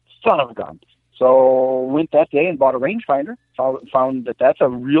 Son of a gun. So went that day and bought a rangefinder. Found that that's a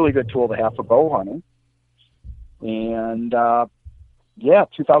really good tool to have for bow hunting. And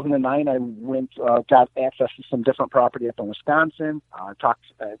 2009, I went, got access to some different property up in Wisconsin. Talked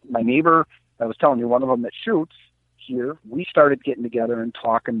to my neighbor. I was telling you, one of them that shoots here. We started getting together and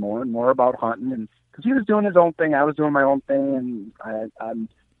talking more and more about hunting, and because he was doing his own thing, I was doing my own thing, and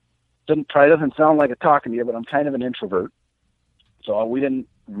doesn't sound like a talking to you, but I'm kind of an introvert, so we didn't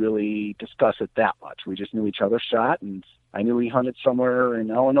really discuss it that much. We just knew each other's shot, and I knew he hunted somewhere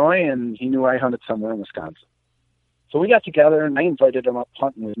in Illinois, and he knew I hunted somewhere in Wisconsin. So we got together, and I invited him up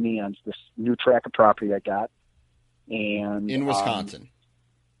hunting with me on this new tract of property I got. And in Wisconsin.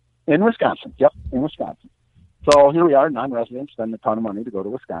 In Wisconsin, yep, in Wisconsin. So here we are, non-residents, spend a ton of money to go to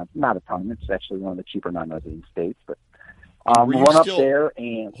Wisconsin. Not a ton; it's actually one of the cheaper non-resident states. But we went up there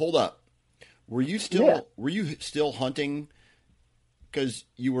and hold up. Were you still hunting? Because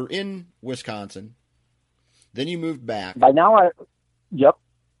you were in Wisconsin, then you moved back. By now, yep.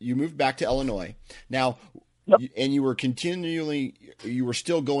 You moved back to Illinois. Now. Yep. And you were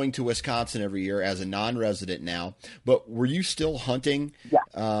still going to Wisconsin every year as a non-resident now, but were you still hunting? Yeah.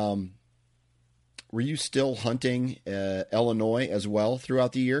 Were you still hunting Illinois as well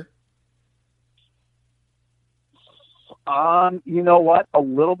throughout the year? You know what? A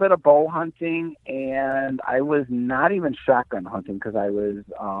little bit of bow hunting, and I was not even shotgun hunting because I was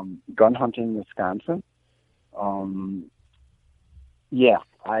gun hunting in Wisconsin. Yeah,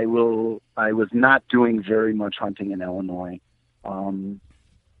 I was not doing very much hunting in Illinois.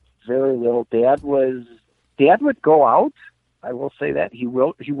 Very little. Dad would go out. I will say that he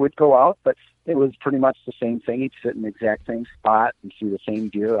would go out, but it was pretty much the same thing. He'd sit in the exact same spot and see the same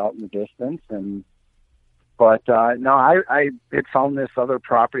deer out in the distance. But I had found this other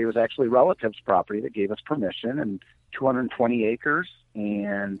property. It was actually relatives' property that gave us permission, and 220 acres.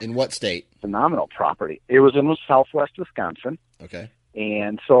 And in what state? Phenomenal property. It was in southwest Wisconsin. Okay.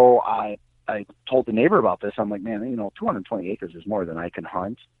 And so I told the neighbor about this. I'm like, man, 220 acres is more than I can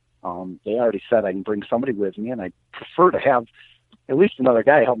hunt. They already said I can bring somebody with me, and I prefer to have at least another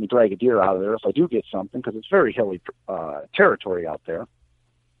guy help me drag a deer out of there if I do get something, because it's very hilly territory out there.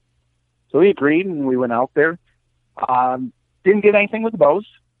 So he agreed, and we went out there. Didn't get anything with the bows.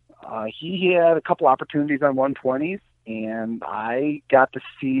 He had a couple opportunities on 120s, and I got to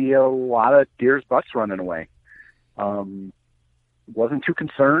see a lot of deer's butts running away. Wasn't too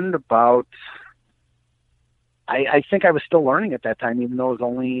concerned about. I think I was still learning at that time, even though it was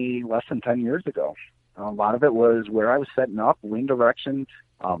only less than 10 years ago. A lot of it was where I was setting up, wind direction,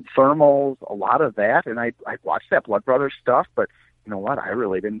 thermals, a lot of that. And I watched that Blood Brothers stuff, but you know what? I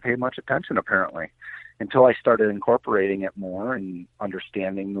really didn't pay much attention, apparently, until I started incorporating it more and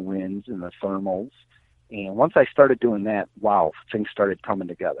understanding the winds and the thermals. And once I started doing that, wow, things started coming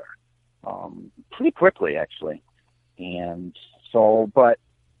together pretty quickly, actually. And so, but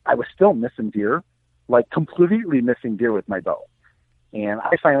I was still missing deer, like completely missing deer with my bow. And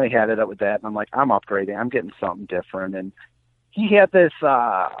I finally had it up with that, and I'm like, I'm upgrading. I'm getting something different. And he had this,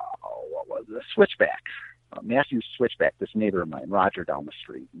 what was it, a switchback, Matthews switchback, this neighbor of mine, Roger, down the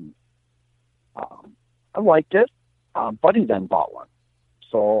street. And, I liked it. Buddy then bought one.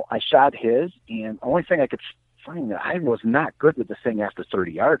 So I shot his, and the only thing I could find, that I was not good with the thing after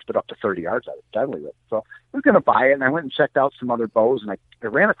 30 yards, but up to 30 yards I was deadly with it. So I was going to buy it, and I went and checked out some other bows, and I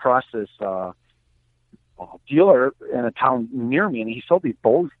ran across this, dealer in a town near me, and he sold these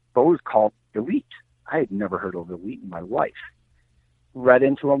bows called Elite. I had never heard of Elite in my life. Read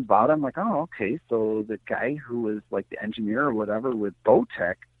into him about it. I'm like, oh, okay. So the guy who was like the engineer or whatever with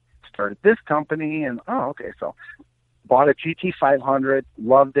Bowtech started this company, and oh, okay. So bought a GT500,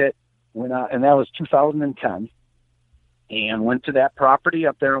 loved it. Went out, and that was 2010. And went to that property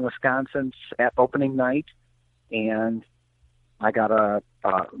up there in Wisconsin at opening night, and I got a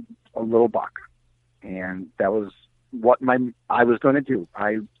little buck, and that was what I was going to do.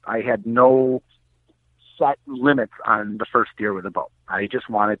 I had no set limits on the first deer with a bow. I just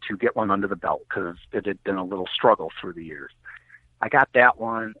wanted to get one under the belt because it had been a little struggle through the years. I got that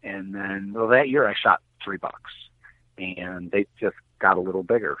one, and then that year I shot 3 bucks, and they just got a little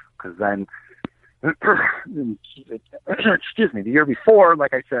bigger because then. Excuse me. The year before,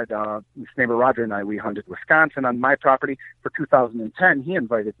 like I said, this neighbor Roger and I, we hunted Wisconsin on my property. For 2010, he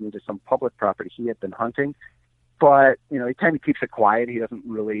invited me to some public property he had been hunting. But, he kind of keeps it quiet. He doesn't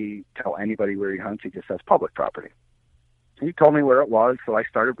really tell anybody where he hunts. He just says public property. He told me where it was, so I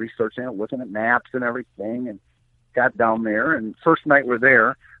started researching it, looking at maps and everything, and got down there. And first night we're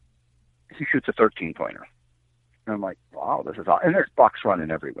there, he shoots a 13-pointer. And I'm like, wow, this is awesome. And there's bucks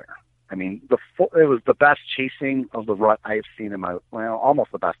running everywhere. I mean, it was the best chasing of the rut I've seen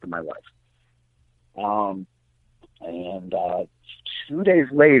almost the best in my life. And 2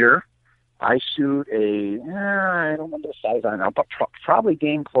 days later, I shoot I don't remember the size on it, but probably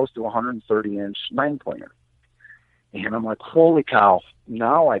game close to 130-inch 9-pointer. And I'm like, holy cow,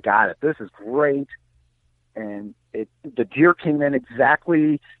 now I got it. This is great. And the deer came in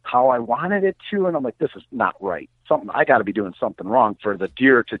exactly how I wanted it to, and I'm like, this is not right. I got to be doing something wrong for the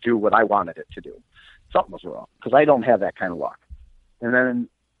deer to do what I wanted it to do. Something was wrong because I don't have that kind of luck. And then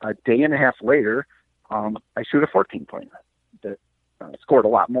a day and a half later, I shoot a 14-pointer that scored a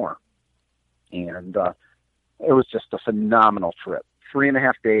lot more, and it was just a phenomenal trip.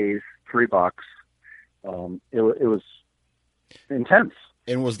 3.5 days, 3 bucks. It was intense.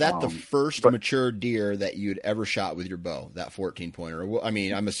 And was that the first mature deer that you'd ever shot with your bow, that 14-pointer? I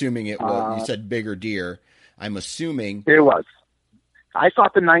mean, I'm assuming it was, you said bigger deer. I'm assuming. It was. I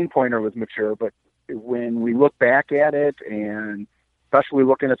thought the 9-pointer was mature, but when we look back at it, and especially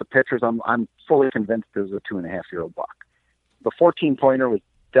looking at the pictures, I'm fully convinced it was a 2.5-year-old buck. The 14-pointer was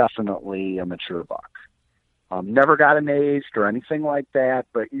definitely a mature buck. Never got an aged or anything like that,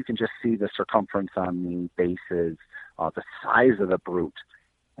 but you can just see the circumference on the bases, the size of the brute.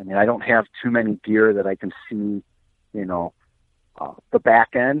 I mean, I don't have too many deer that I can see, the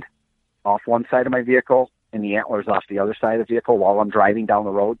back end off one side of my vehicle and the antlers off the other side of the vehicle while I'm driving down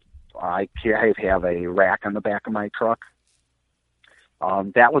the road. I have a rack on the back of my truck.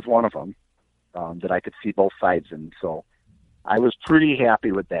 That was one of them that I could see both sides, and so I was pretty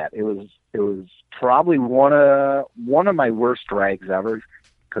happy with that. It was probably one of my worst drags ever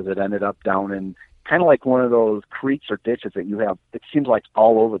because it ended up down in kind of like one of those creeks or ditches that you have. It seems like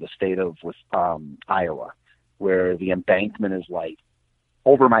all over the state of Iowa, where the embankment is like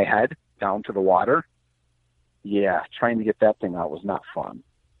over my head down to the water. Yeah, trying to get that thing out was not fun,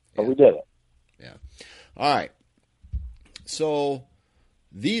 but we did it. Yeah. All right. So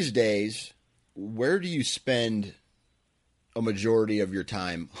these days, where do you spend a majority of your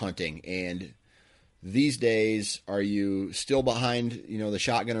time hunting? And these days, are you still behind, the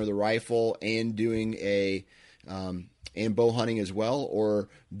shotgun or the rifle and doing and bow hunting as well? Or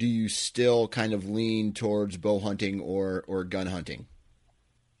do you still kind of lean towards bow hunting or gun hunting?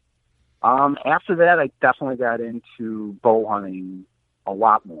 After that, I definitely got into bow hunting a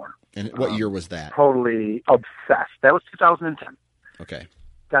lot more. And what year was that? Totally obsessed. That was 2010. Okay.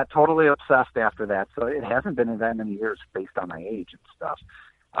 Got totally obsessed after that. So it hasn't been in that many years based on my age and stuff.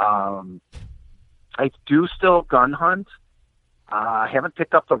 I do still gun hunt. I haven't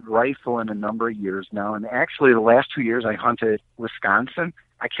picked up the rifle in a number of years now. And actually, the last 2 years I hunted Wisconsin,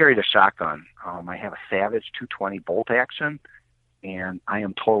 I carried a shotgun. I have a Savage 220 bolt action, and I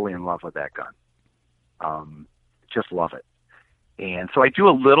am totally in love with that gun. Just love it. And so I do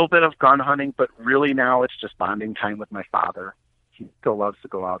a little bit of gun hunting, but really now it's just bonding time with my father. He still loves to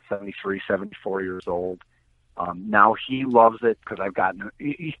go out, 73, 74 years old. Now he loves it because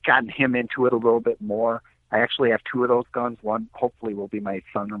he's gotten him into it a little bit more. I actually have 2 of those guns. One hopefully will be my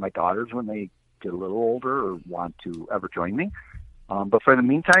son or my daughter's when they get a little older or want to ever join me. But for the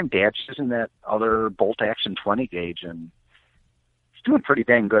meantime, Dad's using that other bolt action 20 gauge, and he's doing pretty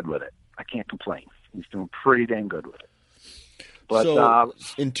dang good with it. I can't complain. He's doing pretty dang good with it. But so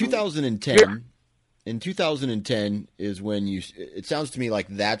in 2010, yeah. In 2010 is when it sounds to me like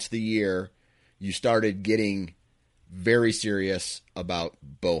that's the year you started getting very serious about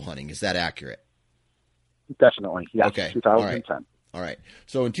bow hunting. Is that accurate? definitely. Yes, Okay. 2010. All right.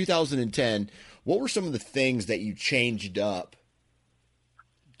 So in 2010, what were some of the things that you changed up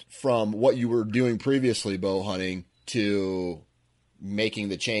from what you were doing previously bow hunting to making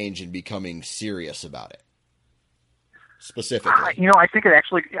the change and becoming serious about it? Specifically. I think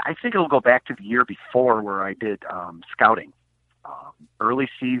it'll go back to the year before where I did scouting. Early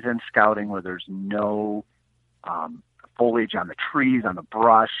season scouting where there's no foliage on the trees, on the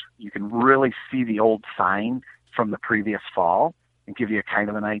brush. You can really see the old sign from the previous fall and give you kind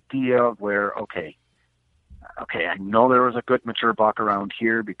of an idea of where, okay, I know there was a good mature buck around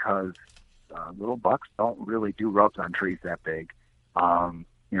here because little bucks don't really do rubs on trees that big. I'm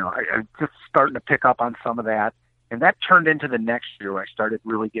just starting to pick up on some of that. And that turned into the next year where I started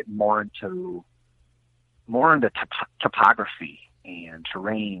really getting more into topography and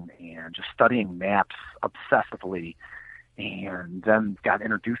terrain and just studying maps obsessively. And then got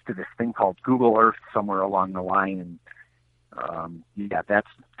introduced to this thing called Google Earth somewhere along the line. And that's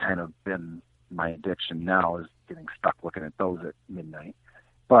kind of been my addiction now, is getting stuck looking at those at midnight.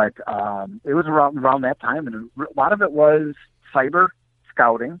 But it was around that time, and a lot of it was cyber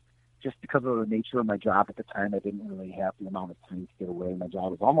scouting. Just because of the nature of my job at the time, I didn't really have the amount of time to get away. My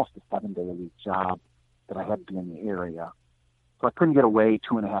job was almost a 7-day-a-week job that I had to be in the area. So I couldn't get away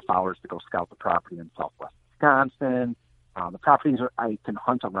 2.5 hours to go scout the property in southwest Wisconsin. The properties I can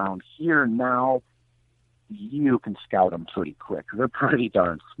hunt around here now, you can scout them pretty quick. They're pretty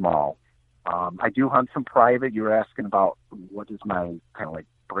darn small. I do hunt some private. You were asking about what is my kind of like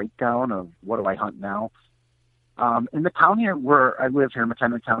breakdown of what do I hunt now. In the county where I live here in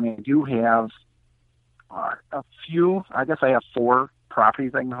McHenry County, I do have a few. I guess I have 4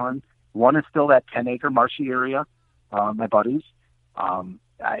 properties I can hunt. One is still that 10-acre marshy area, my buddies.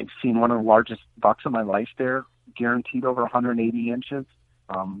 I've seen one of the largest bucks of my life there, guaranteed over 180 inches.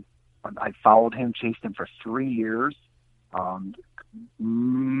 I followed him, chased him for 3 years. 3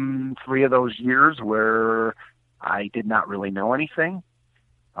 of those years where I did not really know anything.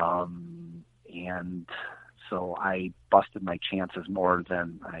 And so I busted my chances more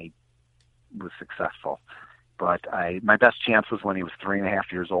than I was successful. But my best chance was when he was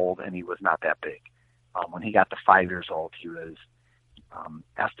 3.5 years old, and he was not that big. When he got to 5 years old, he was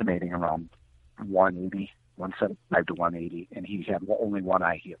estimating around 175 to 180, and he had only one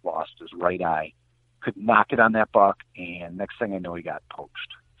eye he had lost, his right eye. Could knock it on that buck, and next thing I know, he got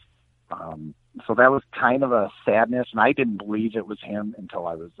poached. So that was kind of a sadness, and I didn't believe it was him until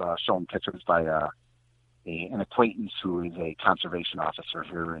I was shown pictures by an acquaintance who is a conservation officer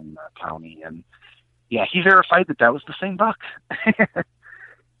here in the county, and yeah, he verified that was the same buck.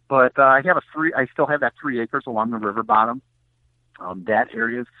 But I still have that 3 acres along the river bottom. That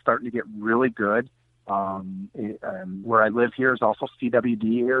area is starting to get really good. Where I live here is also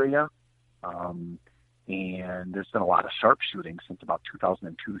CWD area. And there's been a lot of sharpshooting since about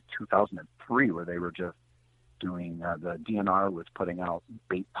 2002, 2003, where they were just doing, the DNR was putting out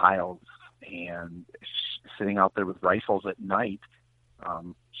bait piles and sitting out there with rifles at night,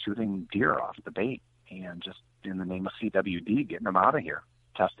 shooting deer off the bait, and just in the name of CWD, getting them out of here,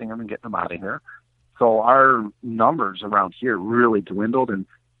 testing them and getting them out of here. So our numbers around here really dwindled, and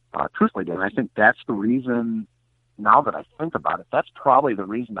truthfully, Dan, I think that's the reason. Now that I think about it, that's probably the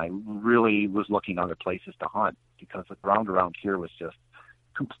reason I really was looking other places to hunt, because the ground around here was just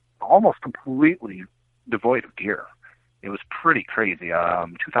almost completely devoid of deer. It was pretty crazy.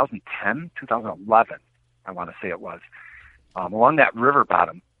 2010, 2011, I want to say it was. Along that river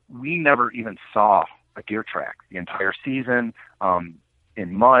bottom, we never even saw a deer track the entire season,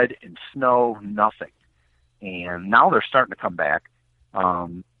 in mud, in snow, nothing. And now they're starting to come back.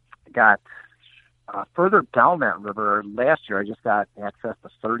 Further down that river, last year I just got access to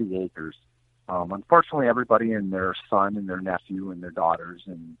 30 acres. Unfortunately, everybody and their son and their nephew and their daughters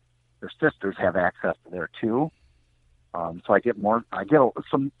and their sisters have access to there too. So I get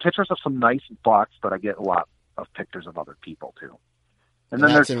some pictures of some nice bucks, but I get a lot of pictures of other people too. And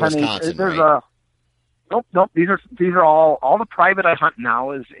then that's there's in Wisconsin, right? Nope. These are all the private I hunt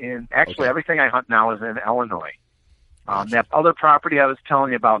now is in. Actually, everything I hunt now is in Illinois. That other property I was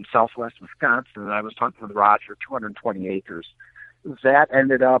telling you about in southwest Wisconsin, I was hunting with Roger, 220 acres. That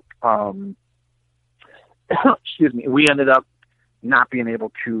ended up, we ended up not being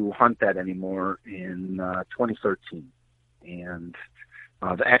able to hunt that anymore in 2013. And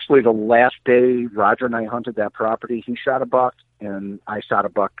actually the last day Roger and I hunted that property, he shot a buck and I shot a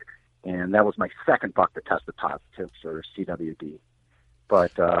buck, and that was my second buck that tested positive for CWD.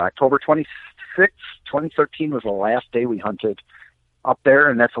 But October 26th, 2013 was the last day we hunted up there,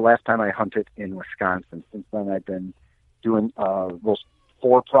 and that's the last time I hunted in Wisconsin. Since then, I've been doing those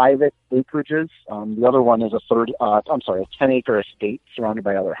 4 private acreages. The other one is a 10-acre estate surrounded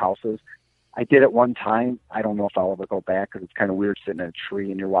by other houses. I did it one time. I don't know if I'll ever go back because it's kind of weird sitting in a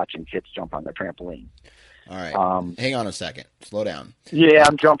tree and you're watching kids jump on their trampoline. All right. Hang on a second. Slow down. Yeah,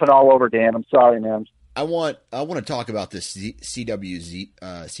 I'm jumping all over, Dan. I'm sorry, man. I want to talk about this CWD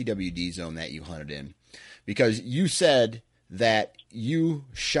zone that you hunted in, because you said that you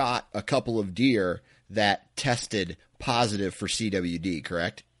shot a couple of deer that tested positive for CWD,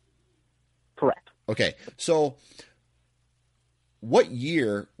 correct? Correct. Okay. So what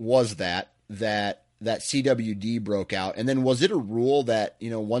year was that CWD broke out? And then was it a rule that,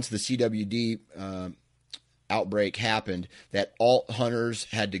 once the CWD outbreak happened, that all hunters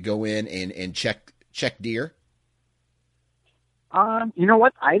had to go in and check deer? You know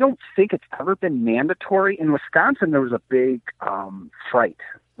what? I don't think it's ever been mandatory. In Wisconsin, there was a big fright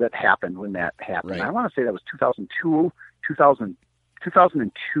that happened when that happened. Right. I want to say that was 2002,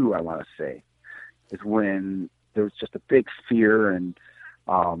 I want to say, is when there was just a big fear. And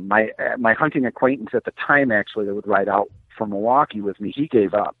my hunting acquaintance at the time, actually, that would ride out from Milwaukee with me, he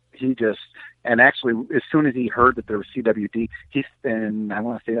gave up. And actually, as soon as he heard that there was CWD, I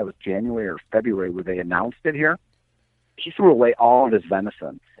want to say that was January or February where they announced it here, he threw away all of his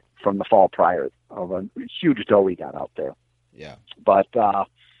venison from the fall prior of a huge doe he got out there. Yeah. But,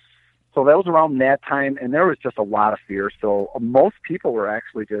 so that was around that time, and there was just a lot of fear. So most people were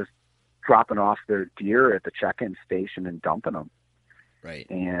actually just dropping off their deer at the check-in station and dumping them. Right.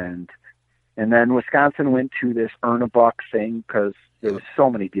 And then Wisconsin went to this earn a buck thing because there was so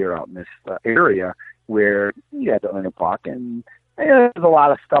many deer out in this area where you had to earn a buck. And there's a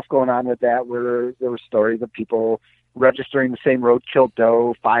lot of stuff going on with that, where there were stories of people registering the same roadkill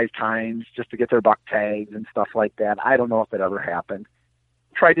doe 5 times just to get their buck tags and stuff like that. I don't know if it ever happened.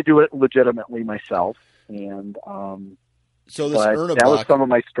 Tried to do it legitimately myself. And so this earn a buck, that was some of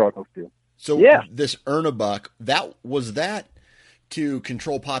my struggles too. So this earn a buck, was that to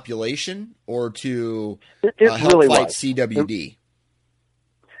control population or to help really fight was. CWD?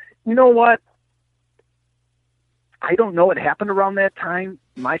 You know what? I don't know. It happened around that time.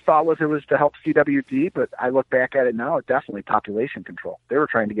 My thought was it was to help CWD, but I look back at it now, it's definitely population control. They were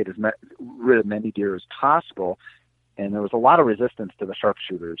trying to get rid of many deer as possible, and there was a lot of resistance to the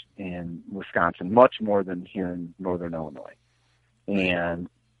sharpshooters in Wisconsin, much more than here in northern Illinois. And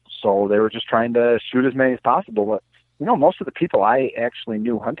so they were just trying to shoot as many as possible. But, most of the people I actually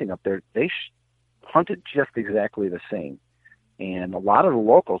knew hunting up there, they hunted just exactly the same. And a lot of the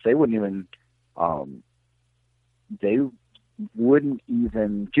locals, they wouldn't even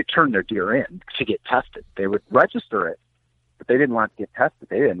turn their deer in to get tested. They would register it, but they didn't want to get tested.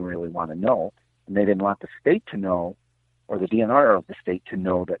 They didn't really want to know, and they didn't want the state to know, or the DNR of the state to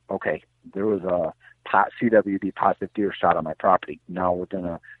know that, okay, there was a CWD positive deer shot on my property. Now we're going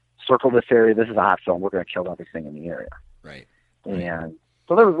to circle this area. This is a hot zone. We're going to kill everything in the area. Right. And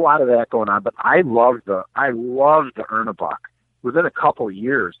so there was a lot of that going on, but I loved the earn a buck. Within a couple of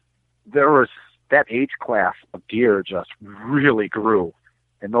years, there was that age class of deer just really grew,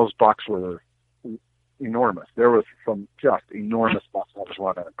 and those bucks were enormous. There was some just enormous bucks that was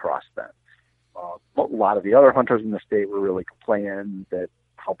running across then. A lot of the other hunters in the state were really complaining that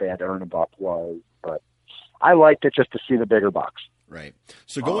how bad the earn a buck was, but I liked it just to see the bigger bucks. Right.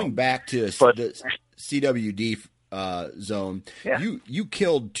 So going back to the CWD zone, you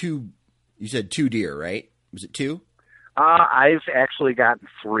killed 2. You said 2 deer, right? Was it 2? I've actually gotten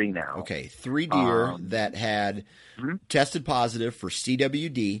 3 now. Okay, 3 deer that had tested positive for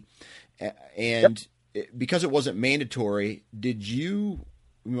CWD, and because it wasn't mandatory, did you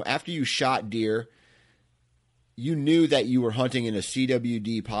after you shot deer, you knew that you were hunting in a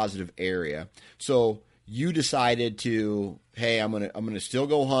CWD positive area, so you decided to, hey, I'm gonna still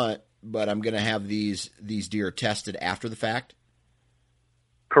go hunt, but I'm gonna have these deer tested after the fact?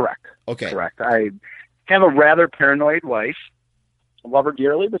 Correct. Okay. Correct. I have a rather paranoid wife. I love her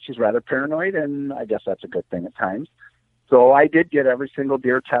dearly, but she's rather paranoid, and I guess that's a good thing at times. So I did get every single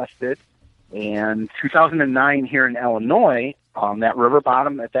deer tested. And 2009 here in Illinois, that river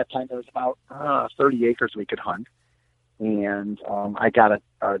bottom, at that time there was about 30 acres we could hunt. And I got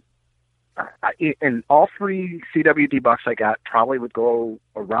and all 3 CWD bucks I got probably would go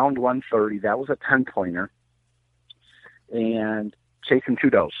around 130. That was a 10-pointer. And chasing 2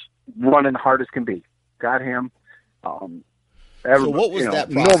 does, running hard as can be. Got him. So what was that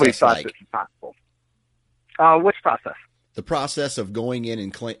process nobody thought like? this was possible. Which process? The process of going in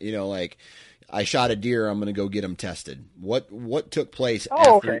and, like, I shot a deer, I'm going to go get them tested. What took place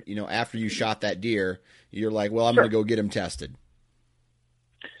after, after you shot that deer? You're like, well, I'm going to go get them tested.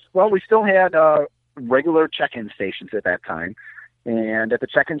 Well, we still had regular check-in stations at that time, And at the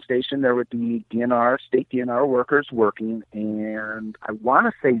check-in station, there would be state DNR workers working, and I want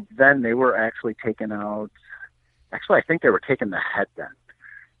to say then they were actually taking out, actually I think they were taking the head then.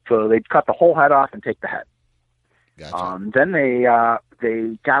 So they'd cut the whole head off and take the head. Gotcha. Then they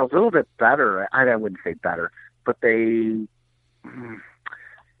got a little bit better. I wouldn't say better, but they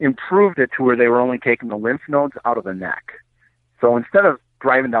improved it to where they were only taking the lymph nodes out of the neck. So instead of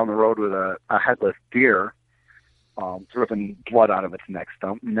driving down the road with a headless deer, dripping blood out of its neck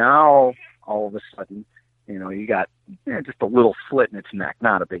stump, now all of a sudden, you got just a little slit in its neck,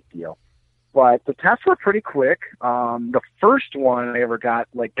 not a big deal. But the tests were pretty quick. The first one I ever got,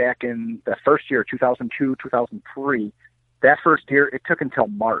 like back in the first year, 2002, 2003, that first deer, it took until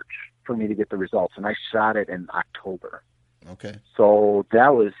March for me to get the results, and I shot it in October. Okay. So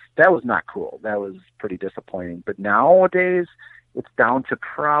that was not cool. That was pretty disappointing. But nowadays, it's down to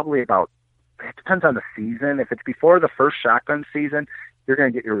probably about, it depends on the season. If it's before the first shotgun season, you're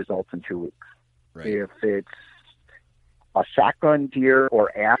going to get your results in 2 weeks. Right. If it's a shotgun deer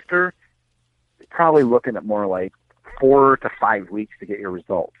or after, probably looking at more like 4 to 5 weeks to get your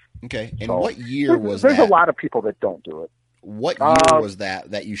results. Okay. And So, what year was there's that? a lot of people that don't do it. What year was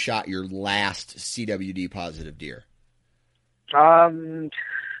that you shot your last CWD positive deer? 2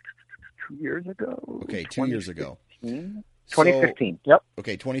 years ago. Okay, 2 years ago. 2015. Yep.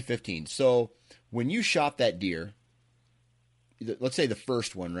 Okay, 2015. So when you shot that deer, let's say the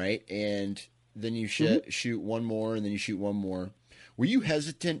first one, right? And then you shoot one more, and then you shoot one more. Were you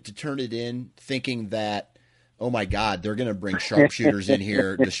hesitant to turn it in thinking that, oh my God, they're going to bring sharpshooters in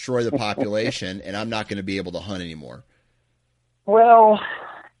here, destroy the population, and I'm not going to be able to hunt anymore? Well,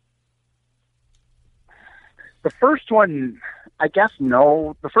 the first one, I guess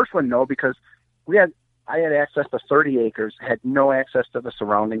no. The first one, no, because I had access to 30 acres, had no access to the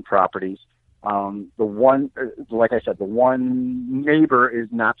surrounding properties. The one, like I said, the one neighbor is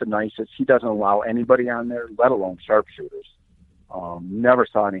not the nicest. He doesn't allow anybody on there, let alone sharpshooters. Never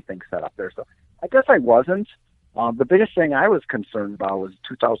saw anything set up there. So I guess I wasn't. The biggest thing I was concerned about was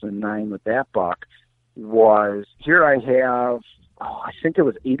 2009 with that buck. Was here I have, I think it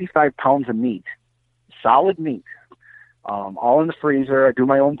was 85 pounds of meat, solid meat, all in the freezer. I do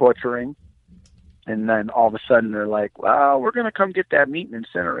my own butchering. And then all of a sudden they're like, well, we're going to come get that meat and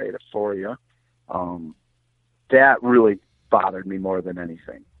incinerate it for you. That really bothered me more than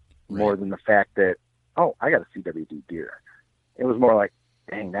anything, more than the fact that, oh, I got a CWD deer. It was more like,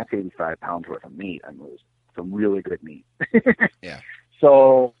 dang, that's 85 pounds worth of meat. I mean, it was some really good meat. Yeah.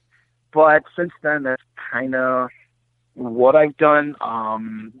 So, but since then, that's kind of what I've done.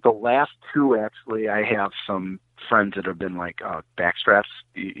 The last two, actually, I have some friends that have been like, backstraps,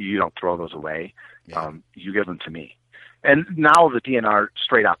 you don't throw those away. Yeah. You give them to me. And now the DNR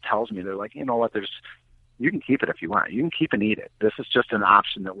straight out tells me, they're like, you know what, you can keep it if you want. You can keep and eat it. This is just an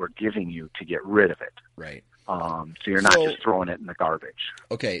option that we're giving you to get rid of it. Right. So you're not just throwing it in the garbage.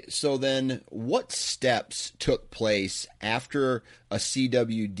 Okay, so then what steps took place after a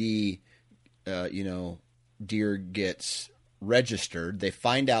CWD, deer gets registered? They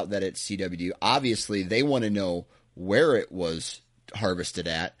find out that it's CWD. Obviously, they want to know where it was harvested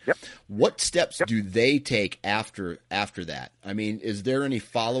at. Yep. What steps do they take after that? I mean, is there any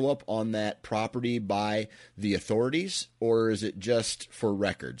follow-up on that property by the authorities, or is it just for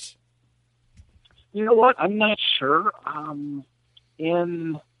records? You know what? I'm not sure.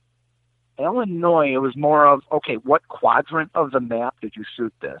 In Illinois, it was more of, okay, what quadrant of the map did you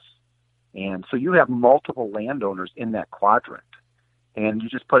shoot this? And so you have multiple landowners in that quadrant. And you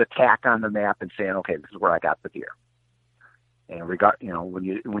just put a tack on the map and saying, okay, this is where I got the deer. And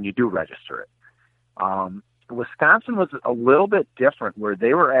when you do register it. Wisconsin was a little bit different, where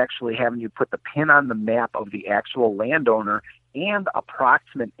they were actually having you put the pin on the map of the actual landowner and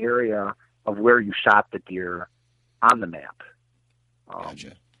approximate area of where you shot the deer on the map.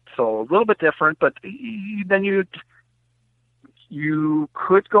 Gotcha. So a little bit different, but then you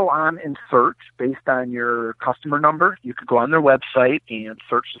could go on and search based on your customer number. You could go on their website and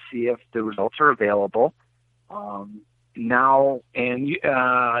search to see if the results are available. Initially,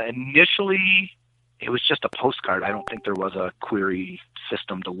 it was just a postcard. I don't think there was a query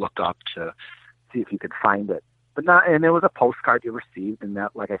system to look up to see if you could find it. And it was a postcard you received, and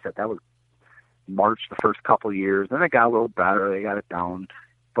that, like I said, that was March the first couple of years. Then it got a little better. They got it down.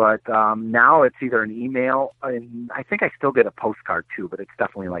 But now it's either an email, and I think I still get a postcard too, but it's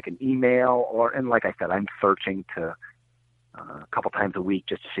definitely like an email, and like I said, I'm searching to a couple times a week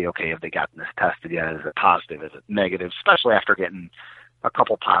just to see, okay, have they gotten this tested yet? Is it positive? Is it negative? Especially after getting a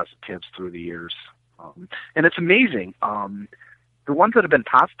couple positives through the years. And it's amazing. The the ones that have been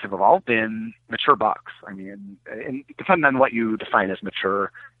positive have all been mature bucks. I mean, and depending on what you define as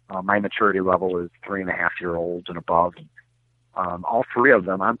mature, my maturity level is 3.5-year-olds and above. All three of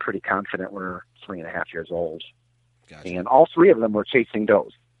them, I'm pretty confident were 3.5 years old. Gotcha. And all three of them were chasing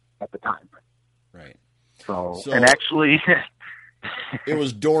does at the time. Right. So and actually, it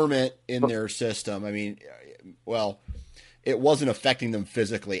was dormant in their system. I mean, well, it wasn't affecting them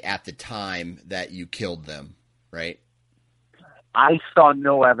physically at the time that you killed them, right? I saw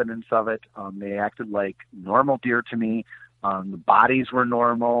no evidence of it. They acted like normal deer to me. The bodies were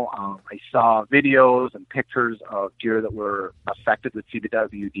normal. I saw videos and pictures of deer that were affected with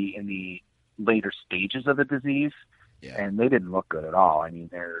CWD in the later stages of the disease, and they didn't look good at all. I mean,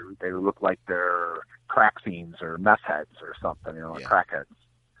 they look like they're crack fiends or meth heads or something, like crackheads.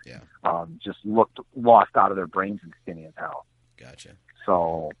 Yeah. Just looked lost out of their brains and skinny as hell. Gotcha.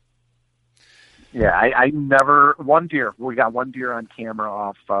 So, yeah, I never, we got one deer on camera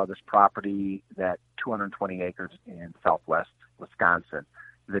off this property, that 220 acres in southwest Wisconsin,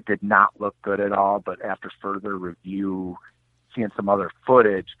 that did not look good at all, but after further review, seeing some other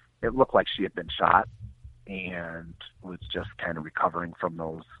footage, it looked like she had been shot and was just kind of recovering from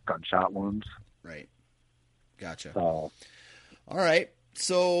those gunshot wounds. Right. Gotcha. So, all right.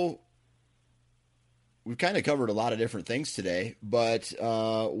 So we've kind of covered a lot of different things today, but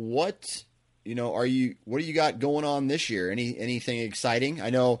what do you got going on this year? Anything exciting? I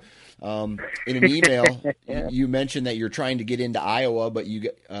know in an email you mentioned that you're trying to get into Iowa, but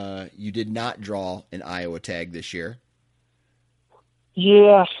you did not draw an Iowa tag this year.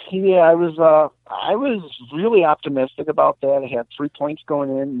 Yeah, I was really optimistic about that. I had 3 points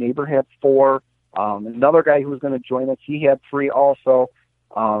going in. Neighbor had 4. Another guy who was going to join us, he had 3 also.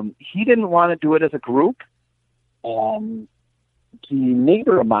 He didn't want to do it as a group. The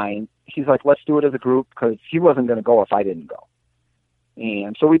neighbor of mine, he's like, let's do it as a group, because he wasn't going to go if I didn't go.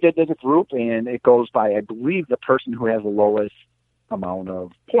 And so we did it as a group, and it goes by, I believe, the person who has the lowest amount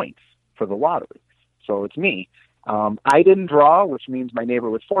of points for the lottery. So it's me. I didn't draw, which means my neighbor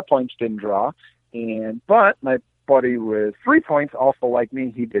with 4 points didn't draw. But my buddy with 3 points, also like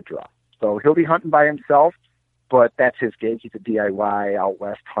me, he did draw. So he'll be hunting by himself, but that's his gig. He's a DIY out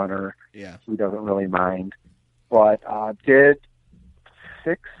west hunter. Yeah. He doesn't really mind. But did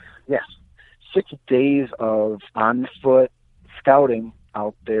 6 days of on-foot scouting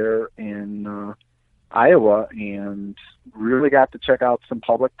out there in Iowa, and really got to check out some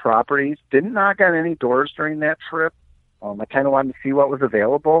public properties. Didn't knock on any doors during that trip. I kind of wanted to see what was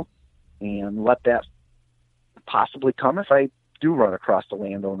available and let that possibly come if I do run across the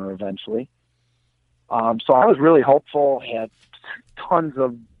landowner eventually. So I was really hopeful, had tons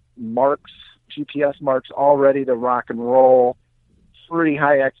of marks, GPS marks all ready to rock and roll, pretty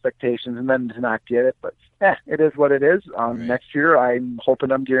high expectations, and then to not get it. But it is what it is. Right. Next year, I'm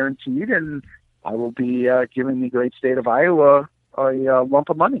hoping I'm guaranteed, and I will be giving the great state of Iowa a lump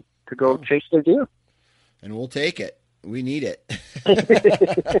of money to go chase their deer. And we'll take it. We need it.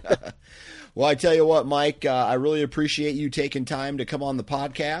 Well, I tell you what, Mike, I really appreciate you taking time to come on the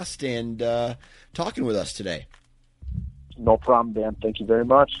podcast and talking with us today. No problem, Dan. Thank you very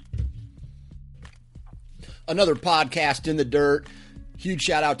much. Another podcast in the dirt. Huge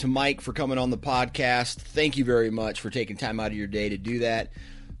shout out to Mike for coming on the podcast. Thank you very much for taking time out of your day to do that.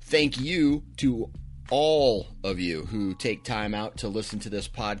 Thank you to all of you who take time out to listen to this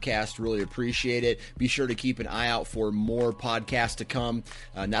podcast. Really appreciate it. Be sure to keep an eye out for more podcasts to come,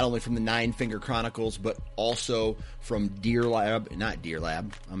 not only from the Nine Finger Chronicles, but also from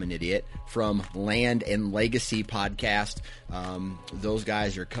from Land and Legacy podcast. Those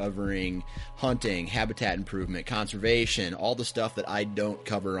guys are covering hunting, habitat improvement, conservation, all the stuff that I don't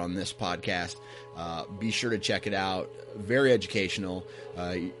cover on this podcast. Be sure to check it out. Very educational.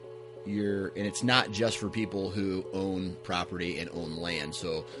 And it's not just for people who own property and own land.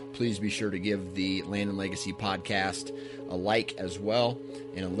 So please be sure to give the Land and Legacy podcast a like as well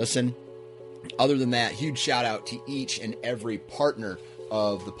and a listen. Other than that, huge shout out to each and every partner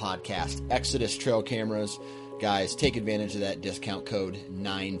of the podcast. Exodus Trail Cameras. Guys, take advantage of that discount code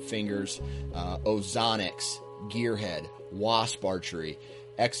 9fingers. Ozonics, Gearhead, Wasp Archery,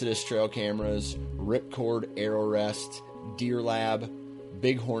 Exodus Trail Cameras, Ripcord Arrow Rest, Deer Lab,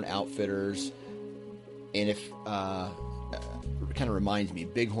 Bighorn Outfitters, and if it kind of reminds me,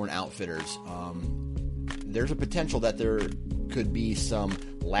 Bighorn Outfitters, there's a potential that there could be some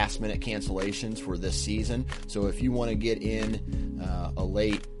last minute cancellations for this season. So if you want to get in a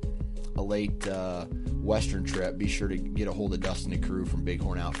late western trip, be sure to get a hold of Dustin and crew from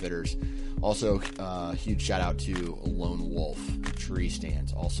Bighorn Outfitters. Also, huge shout out to Lone Wolf Tree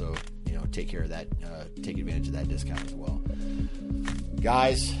Stands, also take care of that, take advantage of that discount as well.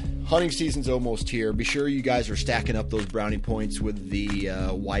 Guys, hunting season's almost here. Be sure you guys are stacking up those brownie points with the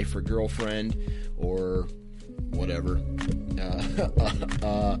wife or girlfriend or whatever.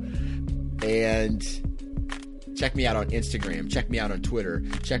 And check me out on Instagram. Check me out on Twitter.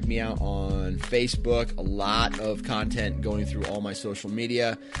 Check me out on Facebook. A lot of content going through all my social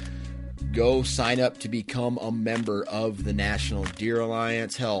media. Go sign up to become a member of the National Deer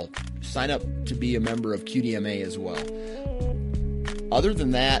Alliance. Hell, sign up to be a member of QDMA as well. Other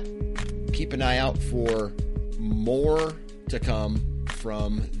than that, keep an eye out for more to come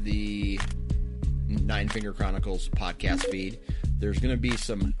from the Nine Finger Chronicles podcast feed. There's going to be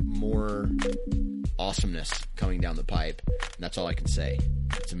some more awesomeness coming down the pipe, and that's all I can say.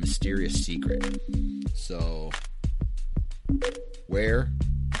 It's a mysterious secret. So, wear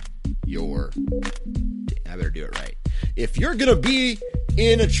your... I better do it right. If you're going to be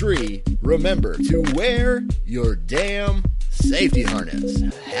in a tree, remember to wear your damn safety harness.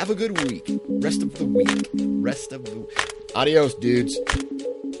 Have a good week. Rest of the week. Adios, dudes.